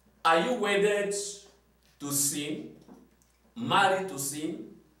 Are you wedded to sin, married to sin,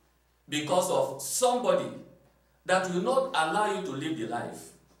 because of somebody that will not allow you to live the life?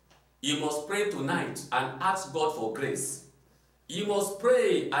 You must pray tonight and ask God for grace. You must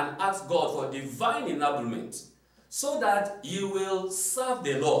pray and ask God for divine enablement so that you will serve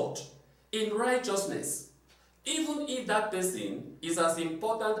the Lord in righteousness. Even if that person is as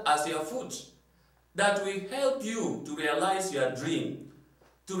important as your food, that will help you to realize your dream,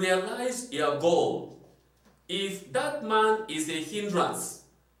 to realize your goal. If that man is a hindrance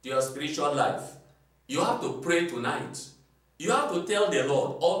to your spiritual life, you have to pray tonight. You have to tell the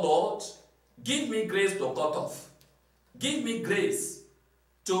Lord, oh Lord, give me grace to cut off. Give me grace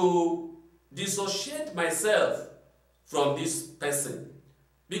to dissociate myself from this person.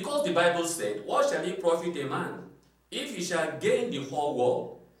 Because the Bible said, what shall it profit a man if he shall gain the whole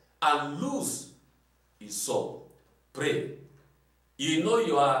world and lose his soul? Pray. You know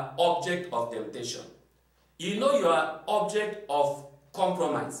you are object of temptation. You know you are object of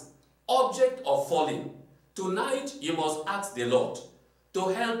compromise, object of falling. Tonight you must ask the Lord to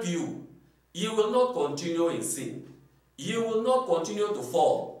help you. You will not continue in sin. You will not continue to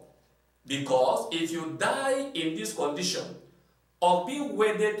fall. Because if you die in this condition of being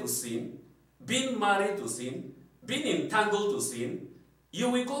wedded to sin, being married to sin, being entangled to sin, you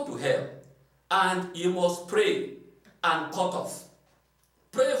will go to hell. And you must pray and cut off.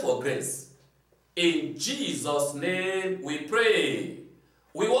 Pray for grace. In Jesus' name we pray.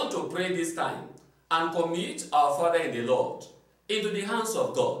 We want to pray this time and commit our Father in the Lord into the hands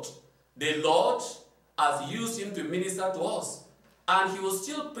of God. The Lord has used him to minister to us, and he will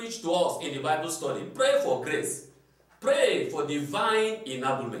still preach to us in the Bible study. Pray for grace. Pray for divine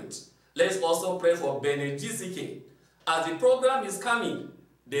enablement. Let's also pray for BENIN. As the program is coming,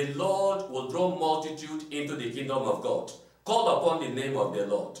 the Lord will draw multitude into the kingdom of God. Call upon the name of the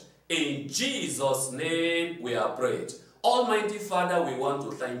Lord. In Jesus' name we are prayed. Almighty Father, we want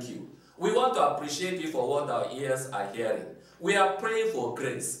to thank you. We want to appreciate you for what our ears are hearing. We are praying for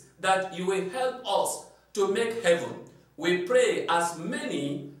grace, that you will help us to make heaven. We pray as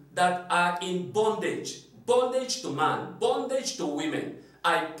many that are in bondage, bondage to man, bondage to women.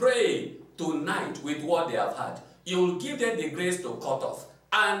 I pray tonight with what they have had, you will give them the grace to cut off,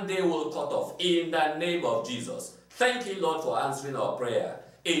 and they will cut off in the name of Jesus. Thank you, Lord, for answering our prayer.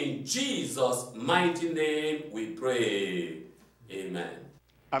 In Jesus' mighty name we pray. Amen.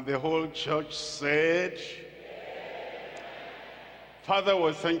 And the whole church said, Father,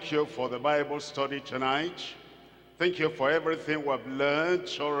 we thank you for the Bible study tonight. Thank you for everything we've learned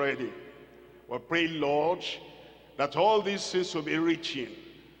already. We pray, Lord, that all these things will be reaching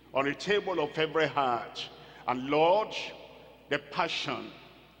on the table of every heart. And Lord, the passion,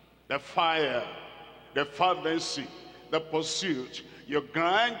 the fire, the fervency, the pursuit, you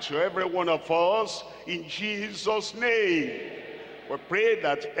grant to every one of us in Jesus' name. We pray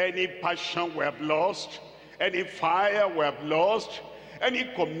that any passion we have lost, any fire we have lost, any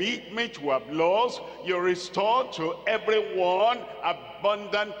commitment we have lost, you restore to everyone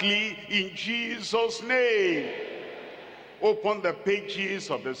abundantly in Jesus' name. Open the pages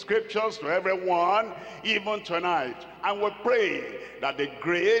of the scriptures to everyone, even tonight. And we pray that the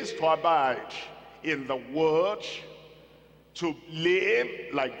grace to abide in the word, to live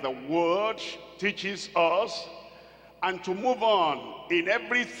like the word teaches us, and to move on in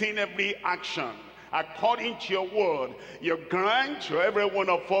everything, every action, according to your word, you grant to every one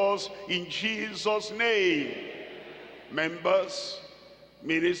of us in Jesus' name. Members,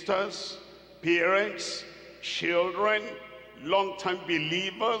 ministers, parents, children, long-time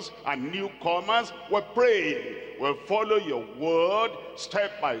believers and newcomers, we pray we'll follow your word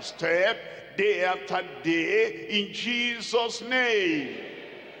step by step, day after day, in Jesus' name.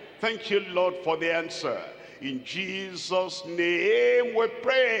 Thank you, Lord, for the answer. In Jesus' name we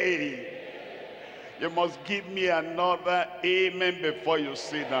pray. You must give me another amen before you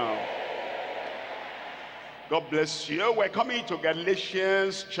sit down. God bless you. We're coming to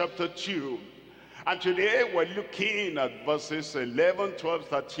Galatians chapter 2. And today we're looking at verses 11, 12,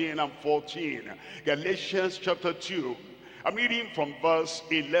 13, and 14. Galatians chapter 2. I'm reading from verse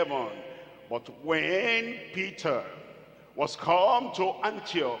 11. But when Peter was come to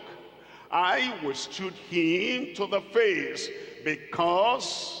Antioch, I withstood him to the face,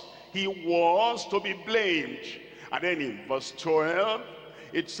 because he was to be blamed. And then in verse 12,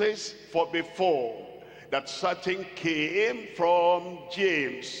 it says, for before that certain came from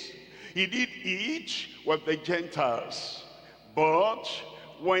James, he did eat with the Gentiles, but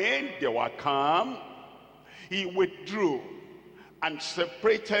when they were come, he withdrew and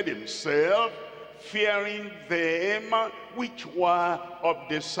separated himself, fearing them which were of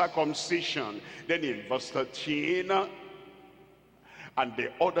the circumcision. Then in verse 13, and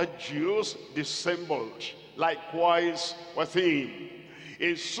the other Jews dissembled likewise with him,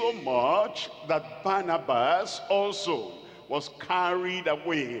 insomuch that Barnabas also was carried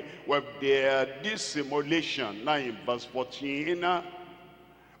away with their dissimulation. Now in verse 14,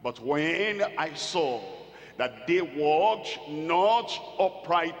 but when I saw that they walked not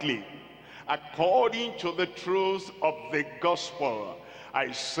uprightly according to the truth of the gospel,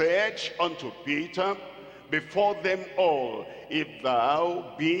 I said unto Peter before them all, if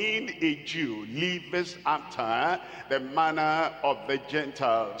thou, being a Jew, livest after the manner of the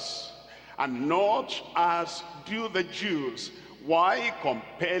Gentiles, and not as do the Jews, why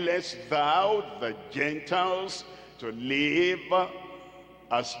compellest thou the Gentiles to live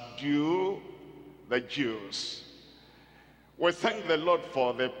as do the Jews? We thank the Lord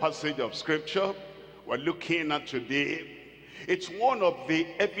for the passage of scripture we're looking at today. It's one of the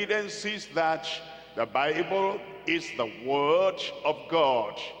evidences that the Bible is the word of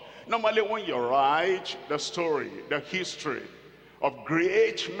God. Normally when you write the story, the history of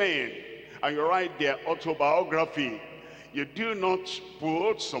great men, and you write their autobiography, you do not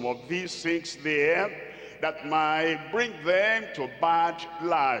put some of these things there that might bring them to bad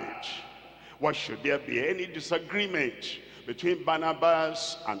light. Why should there be any disagreement between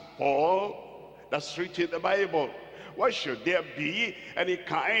Barnabas and Paul? That's written in the Bible. Why should there be any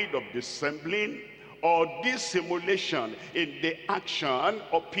kind of dissembling or dissimulation in the action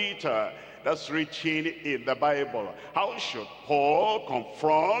of Peter? That's written in the Bible. How should Paul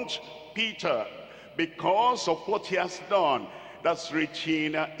confront Peter because of what he has done? That's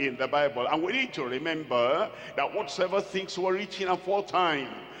written in the Bible. And we need to remember that whatsoever things were written aforetime,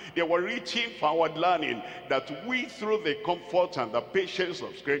 they were written for our learning, that we through the comfort and the patience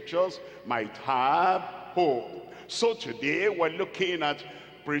of scriptures might have hope. So today we're looking at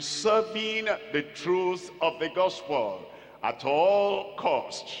preserving the truth of the gospel at all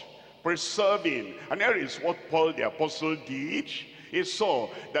costs. Preserving. And here is what Paul the apostle did. He saw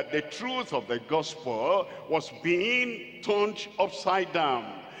that the truth of the gospel was being turned upside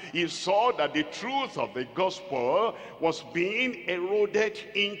down. He saw that the truth of the gospel was being eroded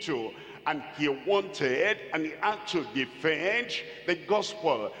into, and he wanted and he had to defend the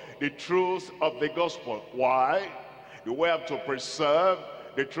gospel, the truth of the gospel. Why do we have to preserve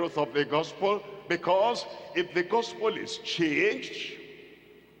the truth of the gospel? Because if the gospel is changed,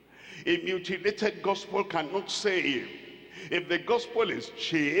 a mutilated gospel cannot save. If the gospel is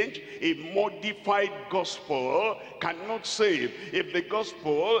changed, a modified gospel cannot save. If the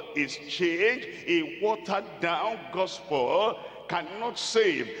gospel is changed, a watered down gospel cannot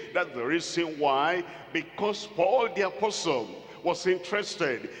save. That's the reason why, because Paul the apostle was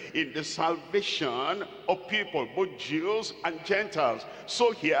interested in the salvation of people, both Jews and Gentiles.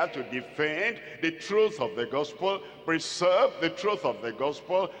 So he had to defend the truth of the gospel, preserve the truth of the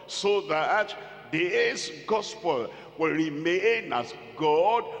gospel, so that this gospel will remain as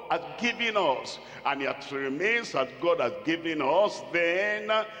God has given us. And it remains as God has given us,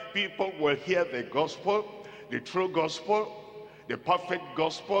 then people will hear the gospel, the true gospel, the perfect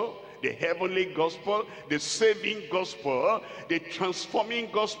gospel, the heavenly gospel, the saving gospel, the transforming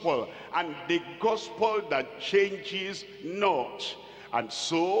gospel, and the gospel that changes not. And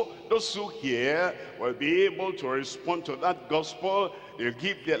so those who hear will be able to respond to that gospel. They'll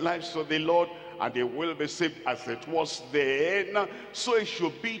give their lives to the Lord, and they will be saved as it was then. So it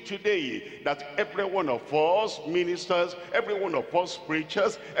should be today, that every one of us ministers, every one of us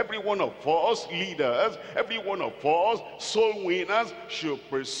preachers, every one of us leaders, every one of us soul winners should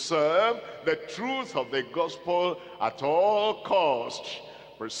preserve the truth of the gospel at all costs.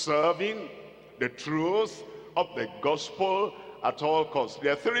 Preserving the truth of the gospel at all costs.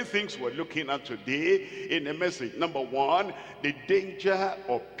 There are three things we're looking at today in the message. Number one, the danger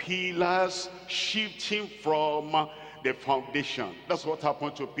of pillars shifting from the foundation. That's what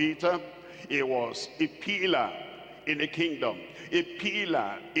happened to Peter. He was a pillar in the kingdom, a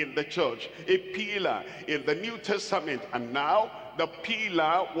pillar in the church, a pillar in the New Testament, and now the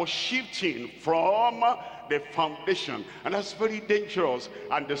pillar was shifting from the foundation, and that's very dangerous.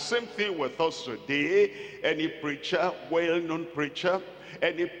 And the same thing with us today. Any preacher, well-known preacher,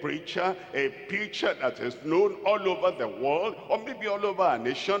 any preacher, a preacher that is known all over the world, or maybe all over our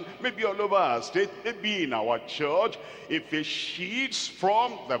nation, maybe all over our state, maybe in our church, if he shifts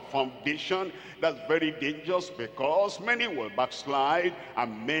from the foundation, that's very dangerous, because many will backslide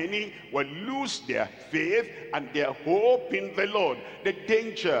and many will lose their faith and their hope in the Lord. The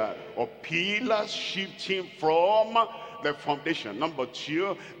danger of pillars shifting from the foundation. Number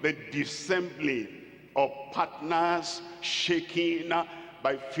two, the dissembling of partners shaking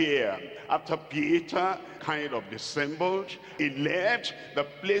by fear. After Peter kind of dissembled, he left the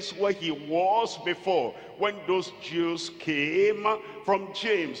place where he was before. When those Jews came from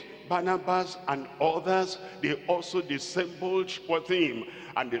James, Barnabas and others, they also dissembled with him.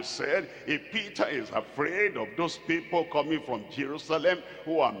 And they said, if Peter is afraid of those people coming from Jerusalem,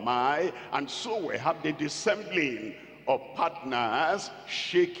 who am I? And so we have the dissembling of partners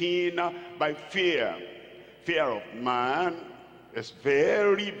shaking by fear. Fear of man is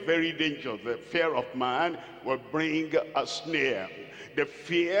very, very dangerous. The fear of man will bring a snare. The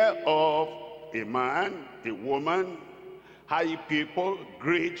fear of a man, a woman, high people,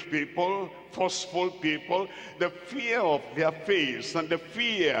 great people, forceful people, the fear of their face and the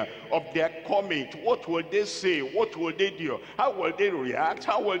fear of their comment. What will they say? What will they do? How will they react?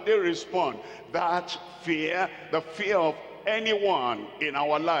 How will they respond? That fear, the fear of anyone in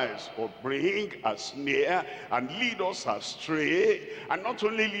our lives, will bring a snare and lead us astray. And not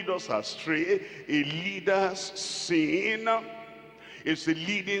only lead us astray, it leads us sin. It's a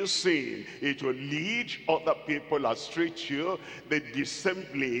leading sin. It will lead other people astray too. The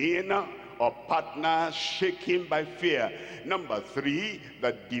dissembling of partners shaken by fear. Number three,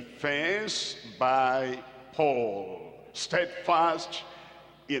 the defense by Paul, steadfast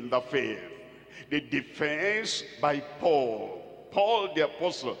in the faith. The defense by Paul. Paul the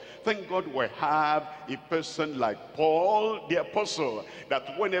apostle. Thank God we have a person like Paul the apostle,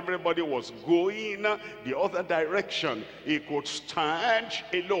 that when everybody was going the other direction, he could stand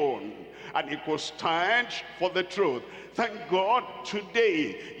alone and he could stand for the truth. Thank God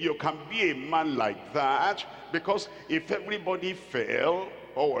today you can be a man like that, because if everybody fell,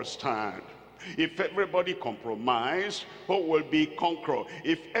 who will stand? If everybody compromised, who will be conqueror?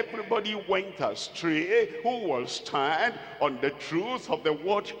 If everybody went astray, who will stand on the truth of the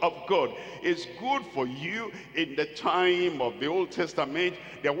word of God? It's good for you. In the time of the Old Testament,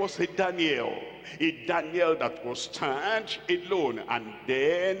 there was a Daniel that would stand alone, and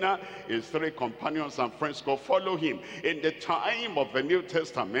then his three companions and friends could follow him. In the time of the New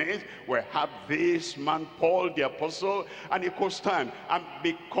Testament, we have this man Paul the apostle, and he could stand, and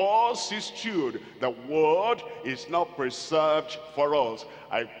because he stood, the word is now preserved for us.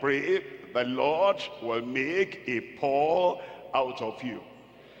 I pray the Lord will make a Paul out of you.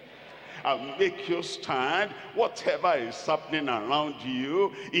 I'll make you stand whatever is happening around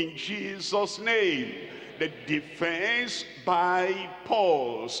you in Jesus' name. The defense by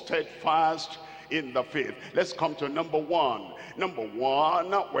Paul, steadfast in the faith. Let's come to number one. Number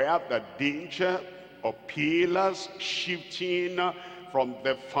one, we have the danger of pillars shifting from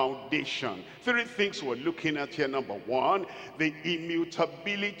the foundation. Three things we're looking at here. Number one, the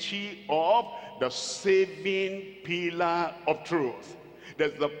immutability of the saving pillar of truth.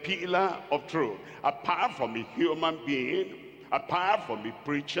 There's the pillar of truth. Apart from a human being, apart from a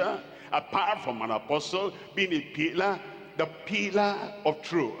preacher, apart from an apostle being a pillar, the pillar of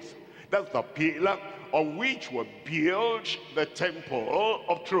truth. That's the pillar on which we build the temple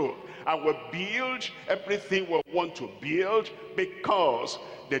of truth. And we build everything we want to build, because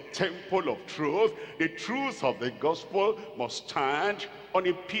the temple of truth, the truth of the gospel, must stand on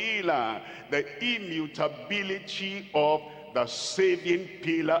a pillar, the immutability of the saving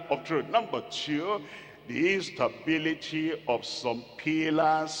pillar of truth. Number two, the instability of some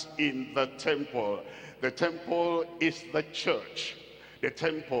pillars in the temple. The temple is the church. The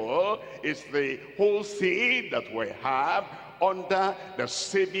temple is the whole thing that we have under the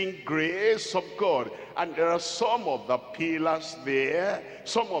saving grace of God. And there are some of the pillars there,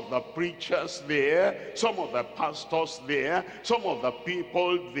 some of the preachers there, some of the pastors there, some of the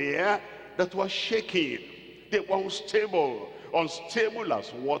people there that were shaking. They were unstable. Unstable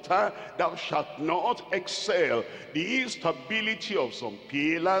as water, thou shalt not excel. The instability of some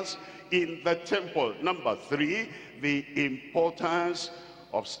pillars in the temple. Number three, the importance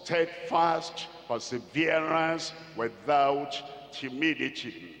of steadfast perseverance without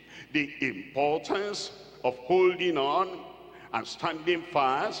timidity. The importance of holding on and standing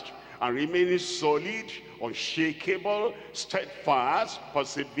fast and remaining solid, unshakable, steadfast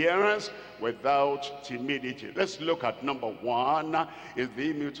perseverance without timidity. Let's look at number one, is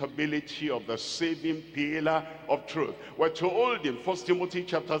the immutability of the saving pillar of truth. We're told in 1 Timothy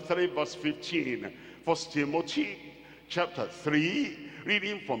chapter 3 verse 15. 1 Timothy chapter 3,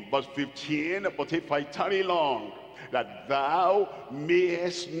 reading from verse 15, but if I tarry long, that thou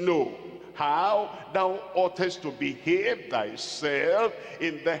mayest know how thou oughtest to behave thyself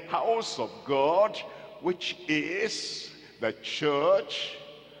in the house of God, which is the church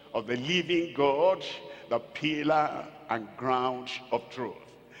of the living God, the pillar and ground of truth.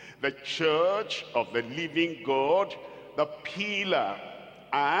 The church of the living God, the pillar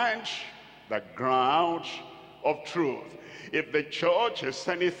and the ground of truth. If the church is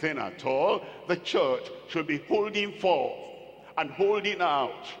anything at all, the church should be holding forth and holding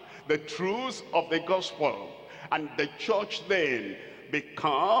out the truth of the gospel. And the church then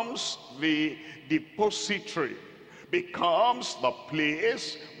becomes the depository, becomes the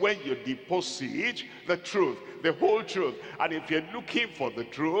place where you deposit the truth, the whole truth. And if you're looking for the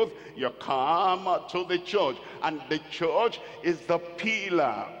truth, you come to the church. And the church is the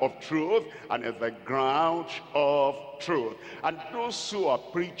pillar of truth and is the ground of truth. And those who are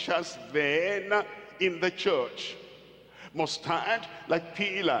preachers then in the church must stand like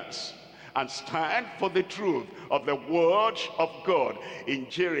pillars and stand for the truth of the word of God. In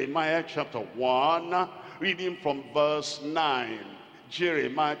Jeremiah chapter 1, reading from verse 9.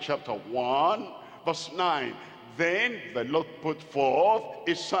 Jeremiah chapter 1, verse 9. Then the Lord put forth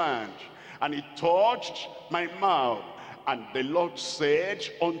his hand, and he touched my mouth. And the Lord said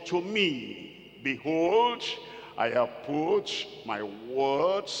unto me, behold, I have put my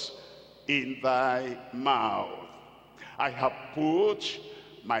words in thy mouth. I have put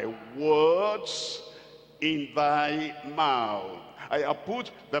my words in thy mouth. I have put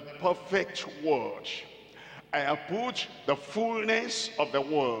the perfect word. I have put the fullness of the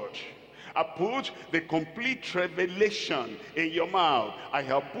word. I put the complete revelation in your mouth. I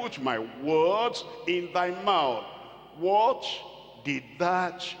have put my words in thy mouth. What did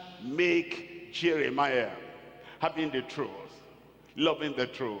that make Jeremiah? Having the truth, loving the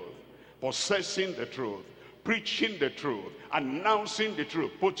truth, possessing the truth, preaching the truth, announcing the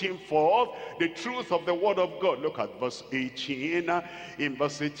truth, putting forth the truth of the word of God. Look at verse 18. In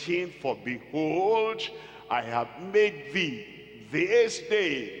verse 18, for behold, I have made thee this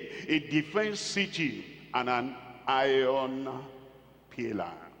day a defense city and an iron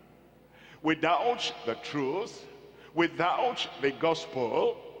pillar. Without the truth, without the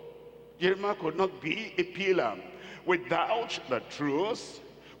gospel, Jeremiah could not be a pillar. Without the truth,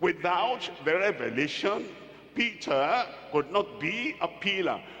 without the revelation, Peter could not be a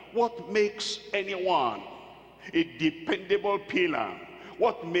pillar. What makes anyone a dependable pillar?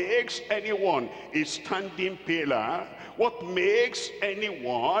 What makes anyone a standing pillar? What makes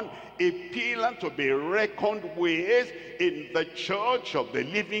anyone a pillar to be reckoned with in the church of the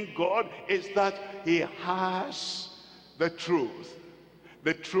living God is that he has the truth,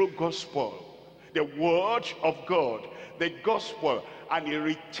 the true gospel, the word of God, the gospel, and he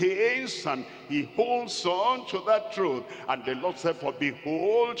retains and he holds on to that truth. And the Lord said, for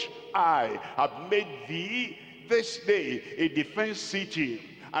behold, I have made thee this day a defense city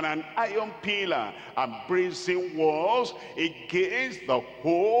and an iron pillar and brazen walls against the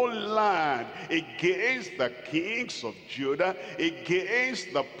whole land, against the kings of Judah,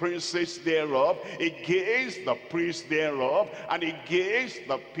 against the princes thereof, against the priests thereof, and against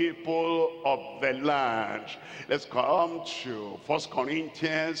the people of the land. Let's come to 1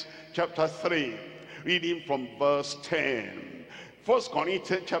 Corinthians chapter 3, reading from verse 10. 1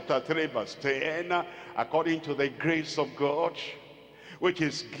 Corinthians chapter 3 verse 10, according to the grace of God, which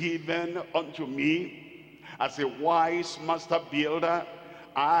is given unto me as a wise master builder,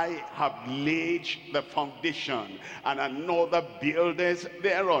 I have laid the foundation, and another buildeth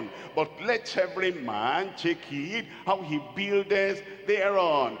thereon. But let every man take heed how he buildeth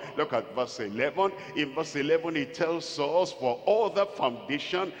thereon. Look at verse 11. In verse 11 it tells us, for all the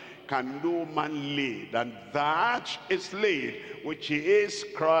foundation can no man lay than that is laid, which is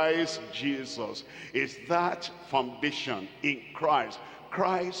Christ Jesus. Is that foundation in Christ.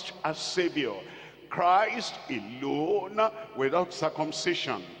 Christ as Savior, Christ alone without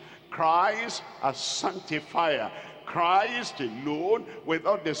circumcision, Christ as sanctifier, Christ alone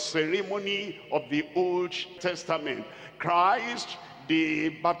without the ceremony of the Old Testament, Christ the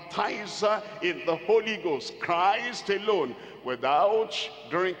baptizer in the Holy Ghost, Christ alone without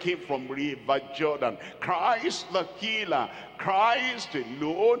drinking from river Jordan, Christ the healer, Christ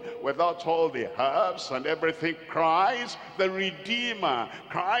alone without all the herbs and everything, Christ the Redeemer,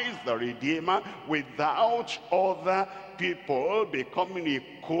 Christ the Redeemer without other people becoming a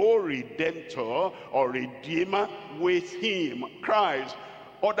co-redemptor or redeemer with him, Christ.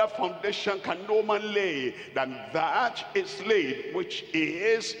 Other foundation can no man lay than that is laid, which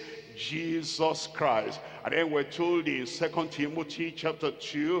is Jesus Christ. And then we're told in 2 Timothy chapter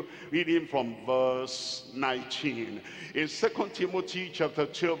 2, reading from verse 19. In 2 Timothy chapter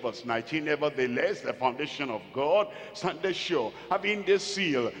 2 verse 19, nevertheless the foundation of God standeth sure, having this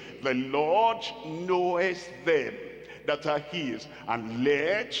seal, the Lord knoweth them that are his, and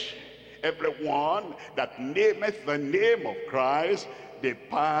let everyone that nameth the name of Christ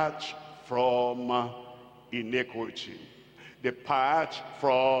depart from iniquity, depart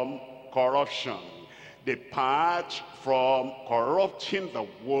from corruption, depart from corrupting the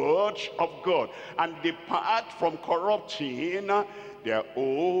word of God, and depart from corrupting their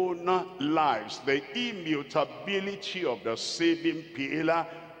own lives, the immutability of the saving pillar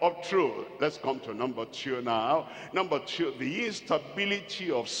of truth. Let's come to number 2 now. Number 2, the instability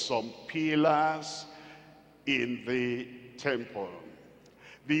of some pillars in the temple.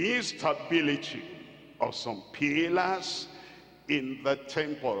 The instability of some pillars in the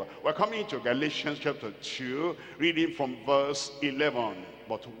temple. We're coming to Galatians chapter 2, reading from verse 11.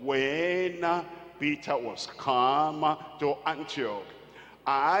 But when Peter was come to Antioch,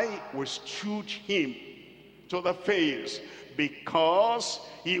 I withstood him to the face, because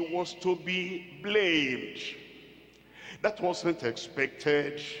he was to be blamed. That wasn't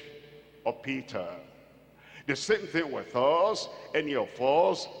expected of Peter. The same thing with us. Any of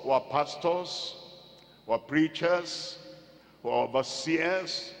us who are pastors, who are preachers, who are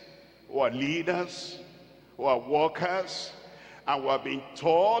overseers, who are leaders, who are workers, and who are being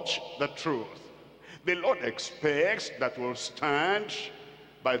taught the truth. The Lord expects that we'll stand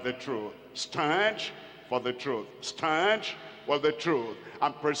by the truth, stand for the truth, stand for the truth,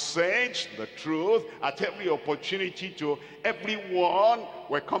 and present the truth at every opportunity to everyone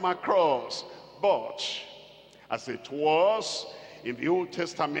we come across. But as it was in the Old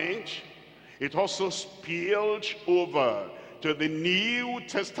Testament, it also spilled over to the New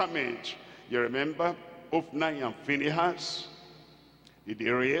Testament. You remember Ophni and Phinehas, they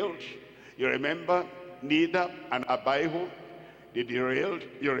derailed. You remember Nadab and Abihu, they derailed.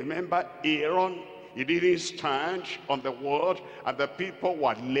 You remember Aaron, he didn't stand on the word, and the people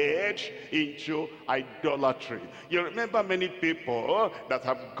were led into idolatry. You remember many people that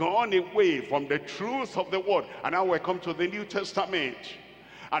have gone away from the truth of the word, and now we come to the New Testament.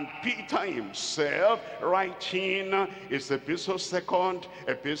 And Peter himself, writing his epistle, second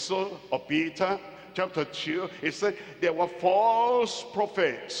epistle of Peter, chapter 2, he said, there were false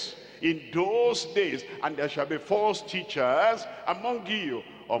prophets in those days, and there shall be false teachers among you.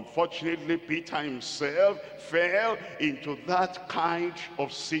 Unfortunately, Peter himself fell into that kind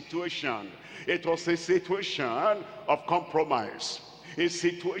of situation. It was a situation of compromise, a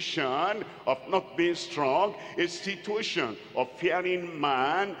situation of not being strong, a situation of fearing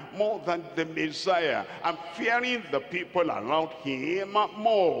man more than the Messiah, and fearing the people around him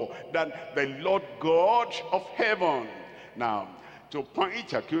more than the Lord God of heaven. Now, to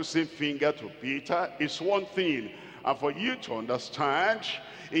point accusing finger to Peter is one thing, and for you to understand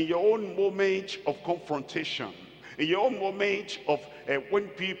in your own moment of confrontation, in your own moment of when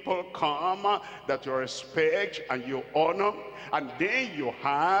people come that you respect and you honor, and then you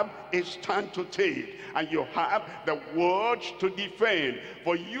have a stand to take, and you have the word to defend.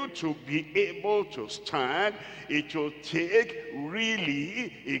 For you to be able to stand, it will take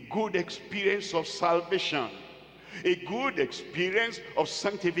really a good experience of salvation, a good experience of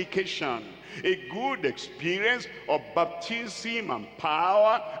sanctification, a good experience of baptism and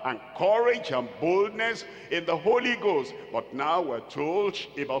power and courage and boldness in the Holy Ghost. But now we're told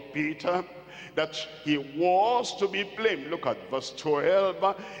about Peter that he was to be blamed. Look at verse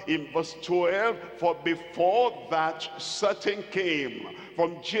 12. In verse 12, for before that certain came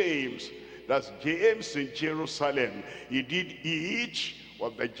from James, that's James in Jerusalem, he did eat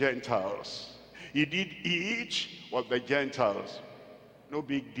with the Gentiles. He did eat with the Gentiles. No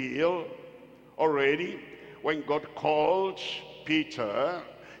big deal. Already, when God called Peter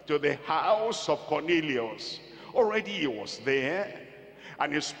to the house of Cornelius, already he was there,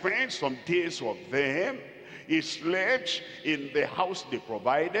 and he spent some days with them. He slept in the house they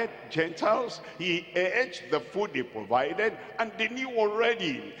provided, Gentiles. He ate the food they provided, and they knew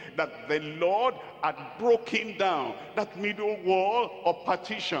already that the Lord had broken down that middle wall of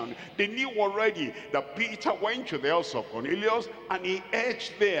partition. They knew already that Peter went to the house of Cornelius and he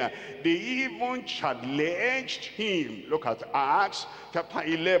ate there. They even challenged him. Look at Acts chapter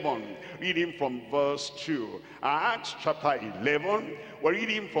 11, reading from verse 2. Acts chapter 11, we're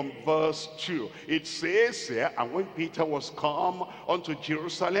reading from verse 2. It says here, and when Peter was come unto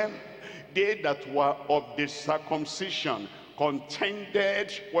Jerusalem, they that were of the circumcision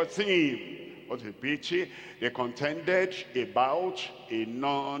contended with him. What a pity. They contended about a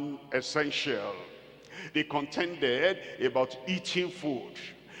non-essential. They contended about eating food.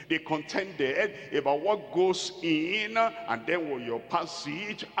 They contended about what goes in and then will you pass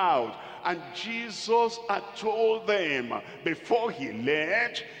it out. And Jesus had told them before he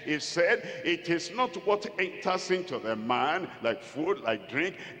left, he said, it is not what enters into the man, like food, like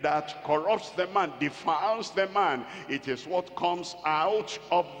drink, that corrupts the man, defiles the man. It is what comes out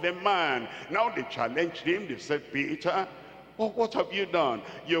of the man. Now they challenged him. They said, Peter, well, what have you done?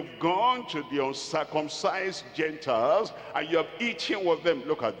 You've gone to the uncircumcised Gentiles and you have eaten with them.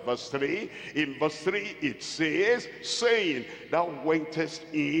 Look at verse 3. In verse 3 it says, saying, thou wentest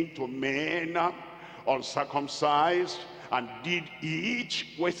in to men uncircumcised and did eat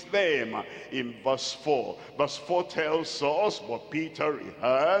with them. In verse 4. Verse 4 tells us what Peter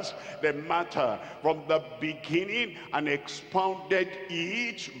rehearsed the matter from the beginning and expounded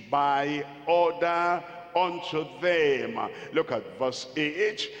it by order unto them. Look at verse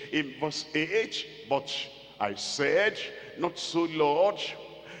 8. In verse 8, but I said, not so, Lord,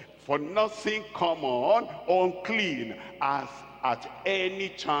 for nothing common unclean hath at any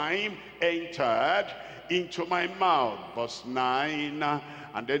time entered into my mouth. Verse 9,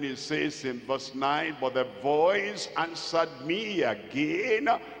 and then it says in verse 9, but the voice answered me again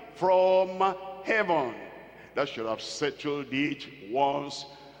from heaven. That should have settled it once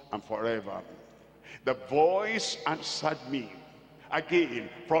and forever. The voice answered me again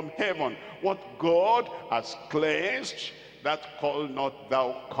from heaven. What God has cleansed, that call not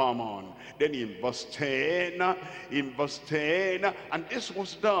thou common. Then in verse 10, and this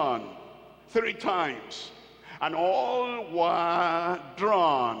was done 3 times, and all were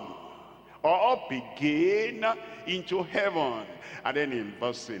drawn up again into heaven. And then in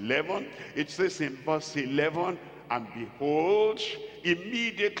verse 11, it says in verse 11, and behold,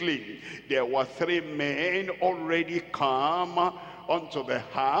 immediately there were 3 men already come unto the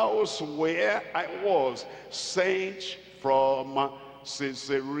house where I was, sent from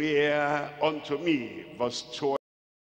Caesarea unto me. Verse 12.